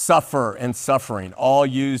 suffer and suffering, all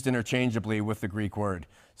used interchangeably with the Greek word.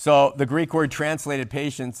 So the Greek word translated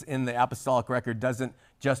patience in the apostolic record doesn't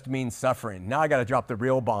just mean suffering. Now I got to drop the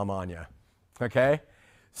real bomb on you. Okay?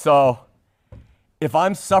 So if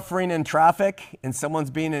I'm suffering in traffic and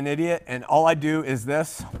someone's being an idiot and all I do is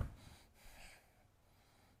this,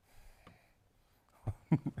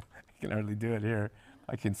 I can hardly do it here.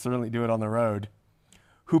 I can certainly do it on the road.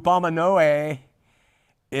 Hupomanoe,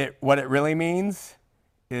 what it really means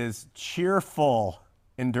is cheerful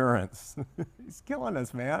endurance. He's killing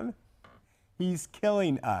us, man. He's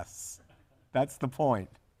killing us. That's the point.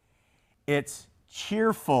 It's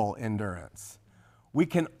cheerful endurance. We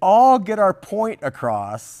can all get our point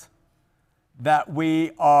across that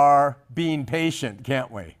we are being patient,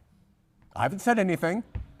 can't we? I haven't said anything.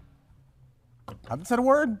 I haven't said a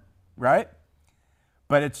word, right?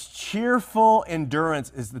 But it's cheerful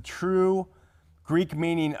endurance is the true Greek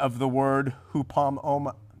meaning of the word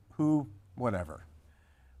hupomoma, whatever,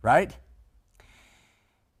 right?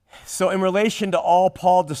 So in relation to all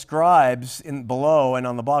Paul describes in below and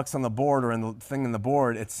on the box on the board or in the thing in the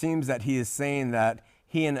board, it seems that he is saying that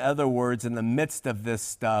he, in other words, in the midst of this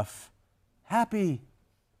stuff, happy,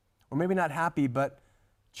 or maybe not happy, but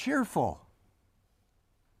cheerful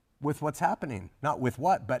with what's happening. Not with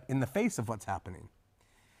what, but in the face of what's happening.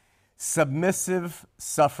 Submissive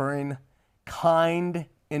suffering, kind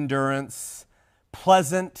endurance,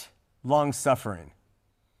 pleasant long-suffering.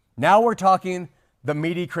 Now we're talking the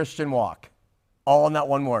meaty Christian walk, all in that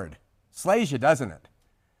one word. Slays you, doesn't it?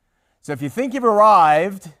 So if you think you've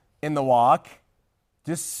arrived in the walk,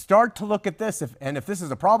 just start to look at this. If this is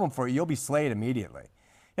a problem for you, you'll be slayed immediately.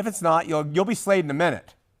 If it's not, you'll be slayed in a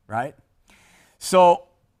minute, right? So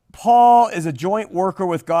Paul is a joint worker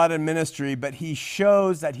with God in ministry, but he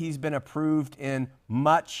shows that he's been approved in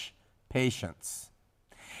much patience.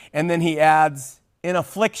 And then he adds, in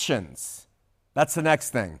afflictions. That's the next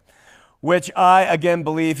thing, which I, again,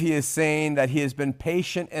 believe he is saying that he has been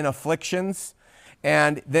patient in afflictions.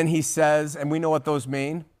 And then he says, and we know what those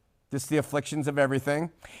mean, just the afflictions of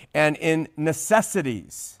everything, and in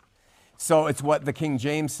necessities. So it's what the King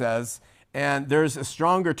James says. And there's a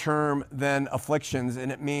stronger term than afflictions,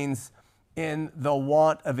 and it means in the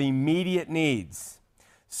want of immediate needs.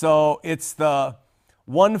 So it's the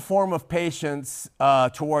one form of patience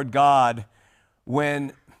toward God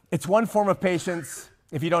when it's one form of patience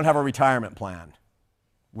if you don't have a retirement plan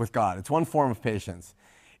with God. It's one form of patience.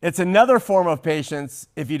 It's another form of patience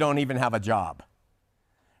if you don't even have a job,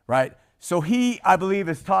 right? So he, I believe,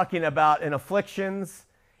 is talking about in afflictions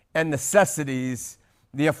and necessities.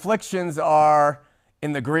 The afflictions are,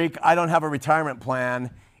 in the Greek, I don't have a retirement plan.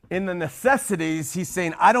 In the necessities, he's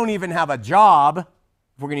saying, I don't even have a job, if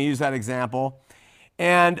we're going to use that example.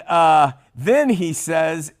 And then he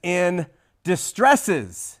says, in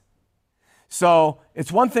distresses. So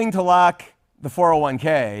it's one thing to lack the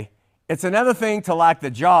 401k. It's another thing to lack the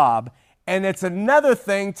job. And it's another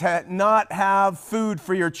thing to not have food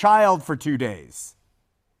for your child for 2 days.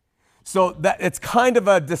 So that it's kind of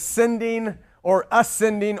a descending or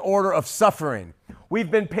ascending order of suffering.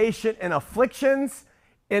 We've been patient in afflictions,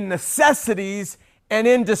 in necessities, and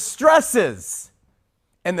in distresses.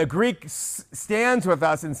 And the Greek stands with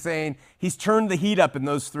us in saying he's turned the heat up in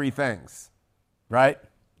those three things, right?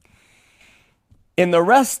 In the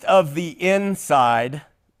rest of the inside,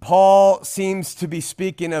 Paul seems to be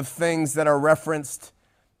speaking of things that are referenced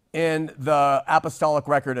in the apostolic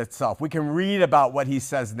record itself. We can read about what he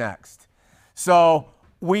says next. So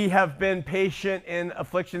we have been patient in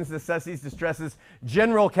afflictions, necessities, distresses,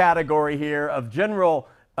 general category here of general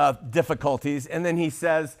difficulties. And then he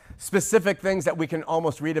says specific things that we can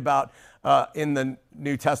almost read about in the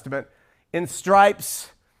New Testament. In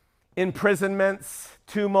stripes, imprisonments,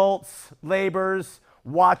 tumults, labors,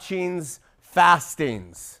 watchings,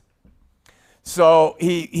 fastings. So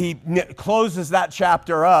he closes that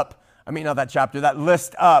chapter up, that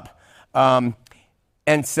list up,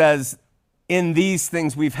 and says, in these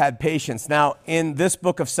things we've had patience. Now, in this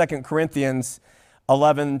book of 2 Corinthians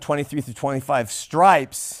 11, 23 through 25,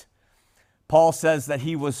 stripes, Paul says that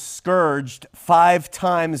he was scourged 5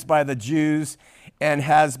 times by the Jews and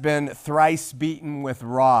has been thrice beaten with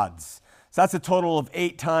rods. So that's a total of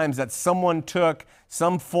 8 times that someone took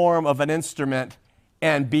some form of an instrument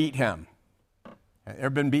and beat him. Ever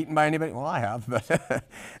been beaten by anybody? Well, I have.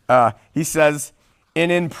 But he says,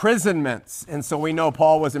 in imprisonments. And so we know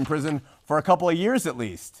Paul was in prison for a couple of years at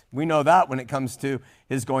least. We know that when it comes to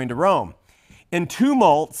his going to Rome. In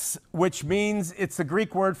tumults, which means it's the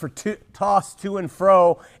Greek word for toss to and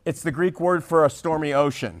fro. It's the Greek word for a stormy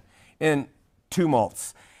ocean. In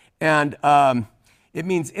tumults. And it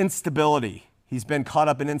means instability. He's been caught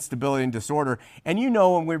up in instability and disorder. And you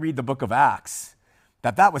know when we read the book of Acts,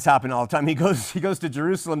 that was happening all the time. He goes to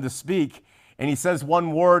Jerusalem to speak, and he says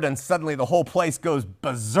one word, and suddenly the whole place goes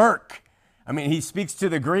berserk. I mean, he speaks to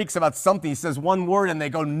the Greeks about something. He says one word, and they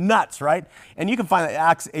go nuts, right? And you can find that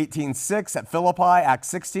Acts 18:6 at Philippi, Acts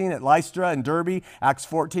 16 at Lystra and Derbe, Acts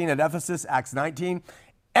 14 at Ephesus, Acts 19.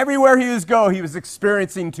 Everywhere he was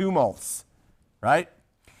experiencing tumults, right?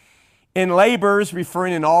 In labors,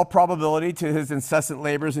 referring in all probability to his incessant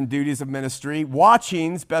labors and duties of ministry.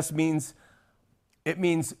 Watchings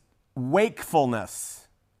means wakefulness.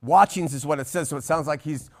 Watchings is what it says, so it sounds like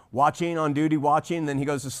he's watching on duty, watching, then he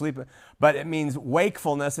goes to sleep. But it means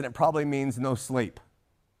wakefulness, and it probably means no sleep.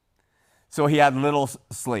 So he had little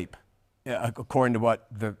sleep, according to what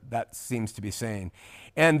that seems to be saying.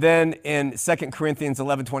 And then in 2 Corinthians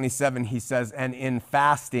 11:27, he says, and in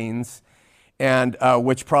fastings, and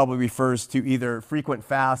which probably refers to either frequent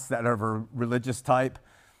fasts that are of a religious type,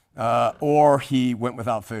 or he went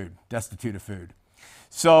without food, destitute of food.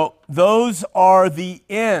 So those are the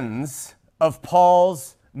ends of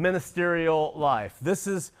Paul's ministerial life. This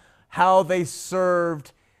is how they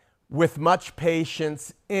served with much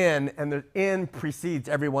patience and the in precedes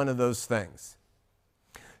every one of those things.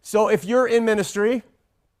 So if you're in ministry,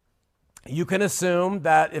 you can assume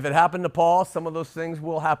that if it happened to Paul, some of those things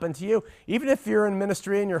will happen to you. Even if you're in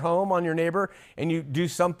ministry in your home, on your neighbor, and you do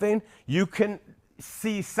something, you can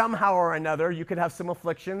see somehow or another, you could have some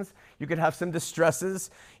afflictions, you could have some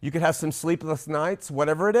distresses, you could have some sleepless nights,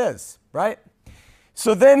 whatever it is, right?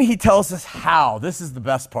 So then he tells us how. This is the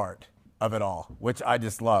best part of it all, which I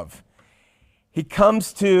just love. He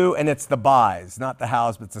comes to, and it's the bys, not the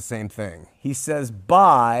hows, but it's the same thing. He says,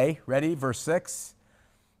 by, ready, verse 6,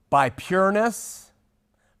 by pureness,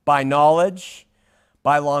 by knowledge,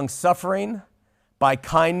 by long-suffering, by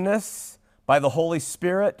kindness, by the Holy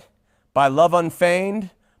Spirit, by love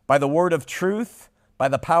unfeigned, by the word of truth, by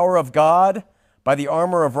the power of God, by the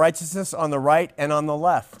armor of righteousness on the right and on the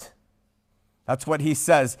left. That's what he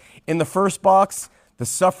says. In the first box, the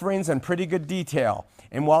sufferings in pretty good detail.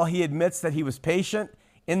 And while he admits that he was patient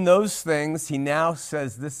in those things, he now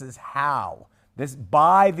says this is how.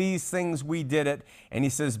 By these things we did it. And he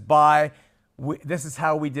says, this is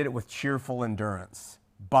how we did it with cheerful endurance.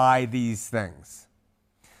 By these things.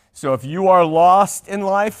 So if you are lost in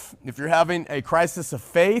life, if you're having a crisis of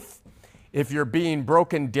faith, if you're being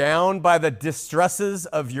broken down by the distresses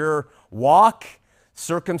of your walk,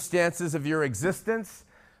 circumstances of your existence,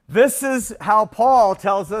 this is how Paul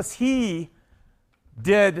tells us he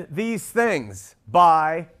did these things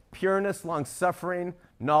by pureness, long-suffering,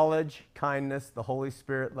 knowledge, kindness, the Holy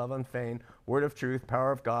Spirit, love unfeigned, word of truth,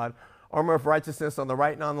 power of God, armor of righteousness on the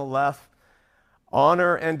right and on the left,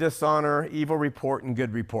 honor and dishonor, evil report and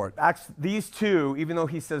good report. These two, even though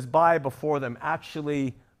he says by before them,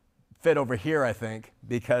 actually fit over here, I think,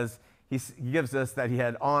 because he gives us that he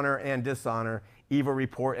had honor and dishonor, evil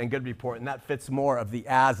report and good report, and that fits more of the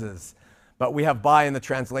as's. But we have by in the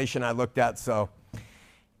translation I looked at, so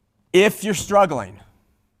if you're struggling,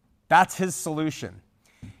 that's his solution.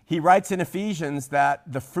 He writes in Ephesians that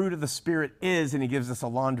the fruit of the Spirit is, and he gives us a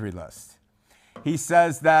laundry list. He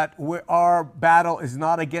says that our battle is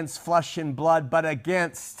not against flesh and blood, but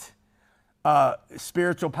against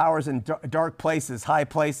spiritual powers in dark places, high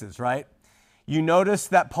places, right? You notice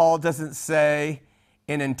that Paul doesn't say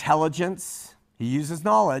in intelligence. He uses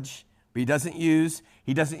knowledge, but he doesn't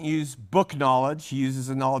use book knowledge. He uses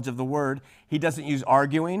the knowledge of the word. He doesn't use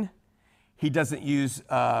arguing. He doesn't use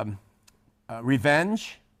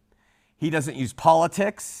revenge. He doesn't use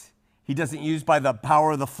politics. He doesn't use by the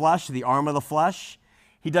power of the flesh, the arm of the flesh.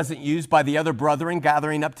 He doesn't use by the other brethren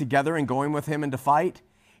gathering up together and going with him into fight.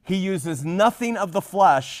 He uses nothing of the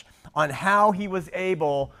flesh on how he was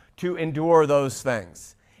able to endure those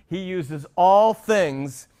things. He uses all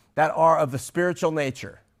things that are of the spiritual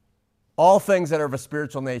nature. All things that are of a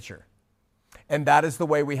spiritual nature. And that is the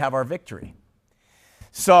way we have our victory.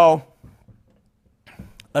 So,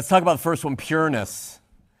 let's talk about the first one, pureness.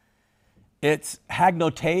 It's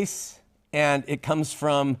hagnotes, and it comes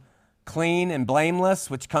from clean and blameless,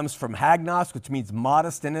 which comes from hagnos, which means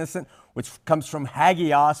modest and innocent, which comes from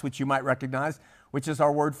hagios, which you might recognize, which is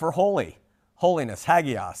our word for holy, holiness,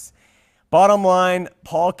 hagios. Bottom line,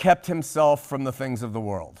 Paul kept himself from the things of the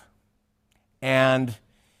world. And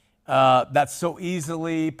that so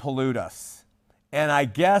easily pollute us. And I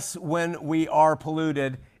guess when we are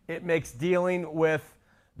polluted, it makes dealing with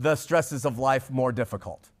the stresses of life more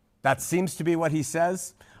difficult. That seems to be what he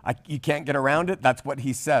says. You can't get around it. That's what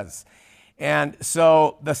he says. And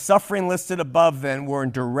so the suffering listed above then were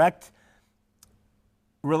in direct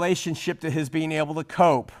relationship to his being able to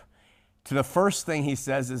cope. To the first thing he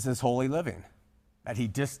says is his holy living, that he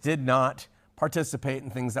just did not participate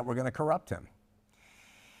in things that were going to corrupt him.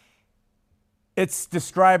 It's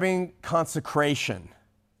describing consecration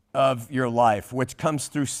of your life, which comes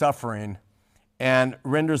through suffering and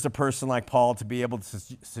renders a person like Paul to be able to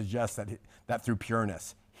suggest that through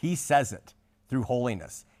pureness. He says it through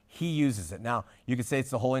holiness. He uses it. Now, you could say it's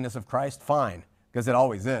the holiness of Christ. Fine, because it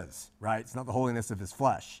always is, right? It's not the holiness of his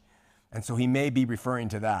flesh. And so he may be referring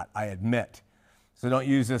to that, I admit. So don't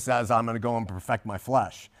use this as I'm going to go and perfect my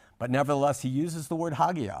flesh. But nevertheless, he uses the word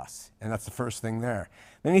hagios, and that's the first thing there.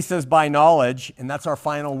 Then he says by knowledge, and that's our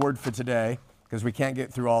final word for today, because we can't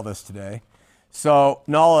get through all this today. So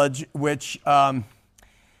knowledge, which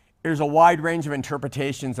There's a wide range of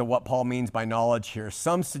interpretations of what Paul means by knowledge here.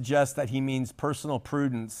 Some suggest that he means personal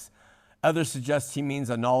prudence. Others suggest he means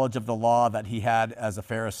a knowledge of the law that he had as a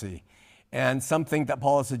Pharisee. And some think that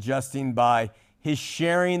Paul is suggesting by his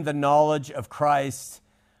sharing the knowledge of Christ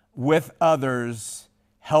with others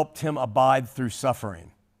helped him abide through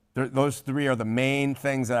suffering. Those three are the main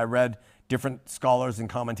things that I read different scholars and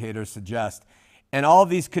commentators suggest. And all of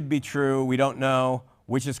these could be true. We don't know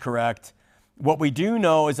which is correct. What we do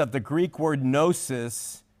know is that the Greek word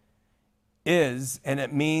gnosis is, and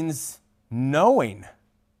it means knowing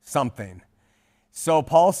something. So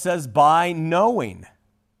Paul says by knowing.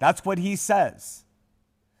 That's what he says.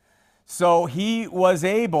 So he was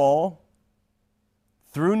able,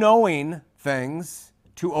 through knowing things,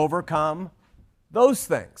 to overcome those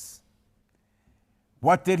things.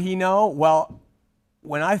 What did he know? Well,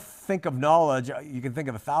 when I think of knowledge, you can think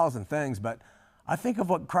of 1,000 things, but I think of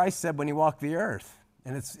what Christ said when he walked the earth.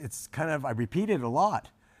 And it's kind of, I repeat it a lot.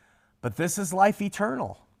 But this is life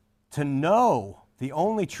eternal, to know the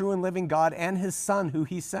only true and living God and his Son who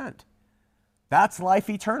he sent. That's life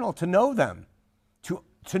eternal, to know them.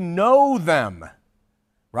 To know them,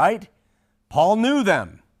 right? Paul knew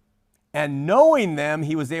them. And knowing them,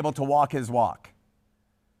 he was able to walk his walk.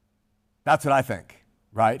 That's what I think,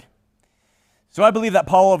 right? So I believe that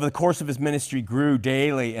Paul, over the course of his ministry, grew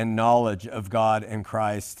daily in knowledge of God and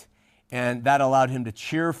Christ, and that allowed him to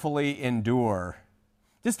cheerfully endure.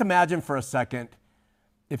 Just imagine for a second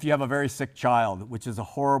if you have a very sick child, which is a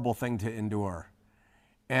horrible thing to endure.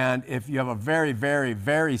 And if you have a very, very,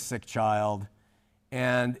 very sick child,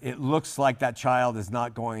 and it looks like that child is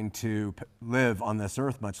not going to live on this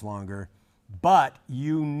earth much longer, but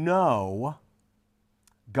you know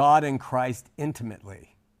God and Christ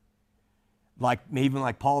intimately, even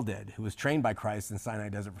like Paul did, who was trained by Christ in Sinai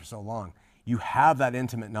Desert for so long. You have that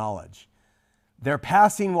intimate knowledge. They're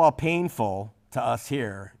passing while painful to us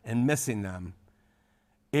here and missing them.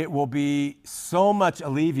 It will be so much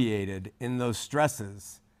alleviated in those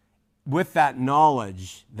stresses with that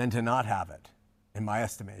knowledge than to not have it, in my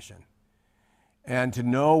estimation. And to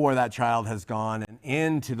know where that child has gone and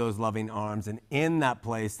into those loving arms and in that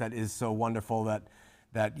place that is so wonderful that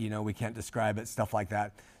we can't describe it, stuff like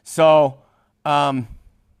that. So, the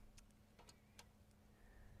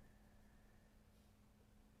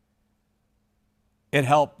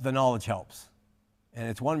knowledge helps. And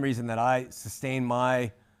it's one reason that I sustain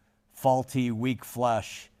my faulty, weak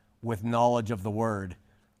flesh with knowledge of the word,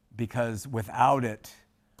 because without it,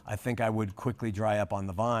 I think I would quickly dry up on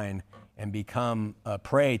the vine and become a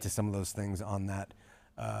prey to some of those things on that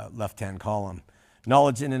left-hand column.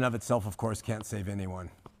 Knowledge in and of itself, of course, can't save anyone.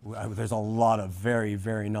 There's a lot of very,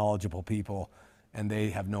 very knowledgeable people, and they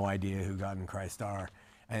have no idea who God and Christ are,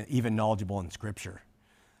 and even knowledgeable in Scripture.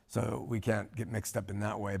 So we can't get mixed up in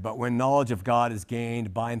that way. But when knowledge of God is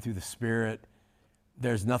gained by and through the Spirit,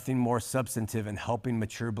 there's nothing more substantive in helping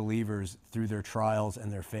mature believers through their trials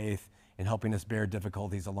and their faith and helping us bear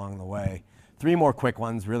difficulties along the way. 3 more quick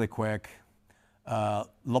ones, really quick.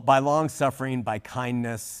 By long suffering, by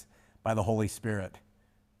kindness, by the Holy Spirit.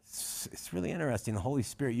 It's really interesting. The Holy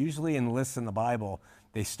Spirit, usually in lists in the Bible,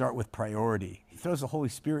 they start with priority. He throws the Holy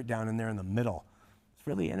Spirit down in there in the middle. It's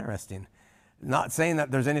really interesting. Not saying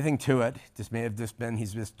that there's anything to it. This may have just been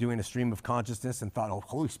he's just doing a stream of consciousness and thought, oh,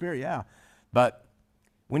 Holy Spirit, yeah. But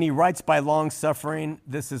when he writes by long suffering,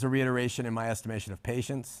 this is a reiteration in my estimation of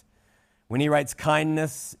patience. When he writes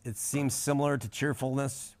kindness, it seems similar to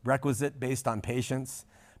cheerfulness, requisite based on patience.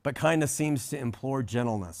 But kindness seems to implore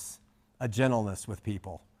gentleness, a gentleness with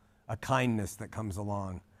people, a kindness that comes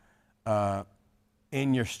along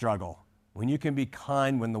in your struggle. When you can be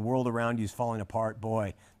kind when the world around you is falling apart,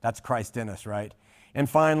 boy, that's Christ in us, right? And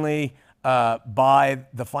finally,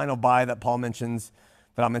 the final by that Paul mentions,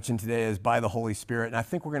 that I'll mention today, is by the Holy Spirit. And I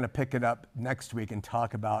think we're going to pick it up next week and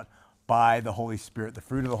talk about by the Holy Spirit, the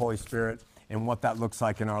fruit of the Holy Spirit, and what that looks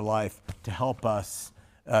like in our life to help us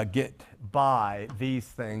get by these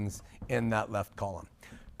things in that left column.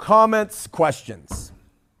 Comments, questions?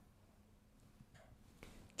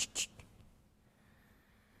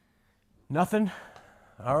 Nothing?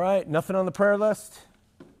 All right, nothing on the prayer list?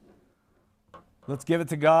 Let's give it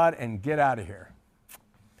to God and get out of here.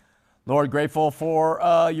 Lord, grateful for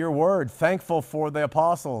your word, thankful for the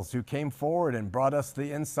apostles who came forward and brought us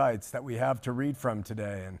the insights that we have to read from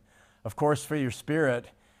today. And of course, for your Spirit,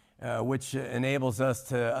 which enables us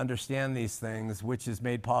to understand these things, which is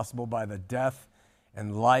made possible by the death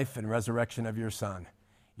and life and resurrection of your Son.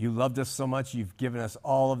 You loved us so much, you've given us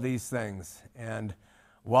all of these things. And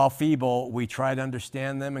while feeble, we try to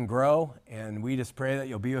understand them and grow. And we just pray that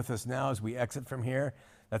you'll be with us now as we exit from here,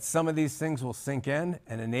 that some of these things will sink in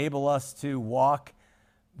and enable us to walk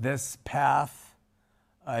this path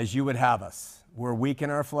as you would have us. We're weak in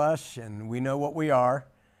our flesh, and we know what we are.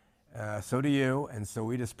 So do you. And so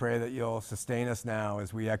we just pray that you'll sustain us now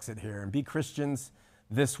as we exit here and be Christians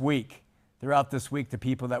this week, throughout this week, to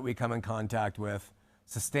people that we come in contact with.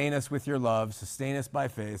 Sustain us with your love, sustain us by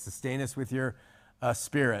faith, sustain us with your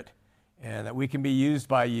spirit, and that we can be used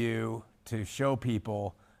by you to show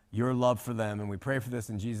people your love for them. And we pray for this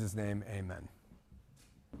in Jesus' name, amen.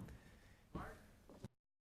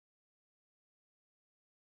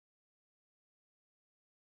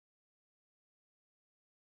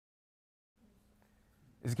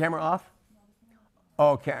 Is the camera off? Oh,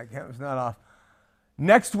 okay, camera's not off.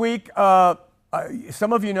 Next week,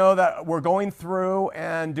 some of you know that we're going through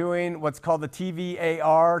and doing what's called the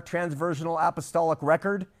TVAR, Transversional Apostolic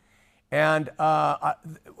Record. And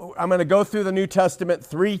I'm going to go through the New Testament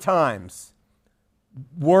 3 times,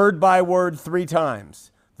 word by word 3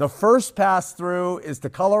 times. The first pass through is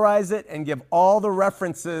to colorize it and give all the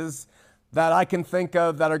references that I can think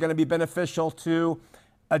of that are going to be beneficial to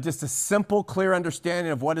just a simple, clear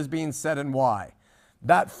understanding of what is being said and why.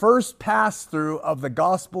 That first pass through of the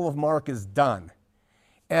Gospel of Mark is done.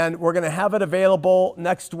 And we're going to have it available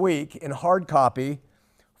next week in hard copy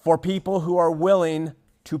for people who are willing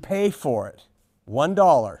to pay for it.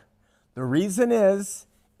 $1. The reason is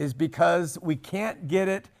because we can't get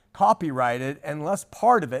it copyrighted unless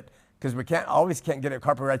part of it, because we always can't get it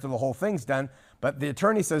copyrighted till the whole thing's done. But the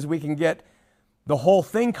attorney says we can get the whole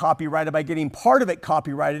thing copyrighted by getting part of it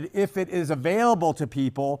copyrighted if it is available to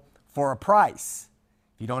people for a price.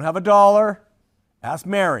 If you don't have $1, ask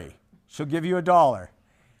Mary. She'll give you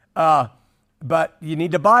 $1. But you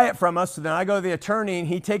need to buy it from us. So then I go to the attorney, and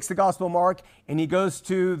he takes the Gospel of Mark, and he goes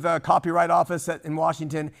to the copyright office in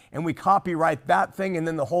Washington, and we copyright that thing, and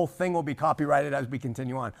then the whole thing will be copyrighted as we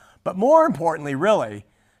continue on. But more importantly, really,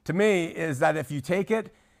 to me, is that if you take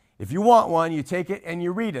it, if you want one, you take it and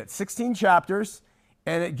you read it. 16 chapters,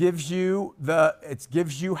 and it gives you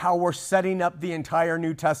how we're setting up the entire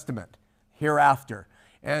New Testament hereafter.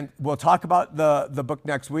 And we'll talk about the book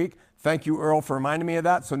next week. Thank you, Earl, for reminding me of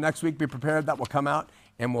that. So next week, be prepared. That will come out,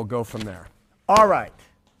 and we'll go from there. All right.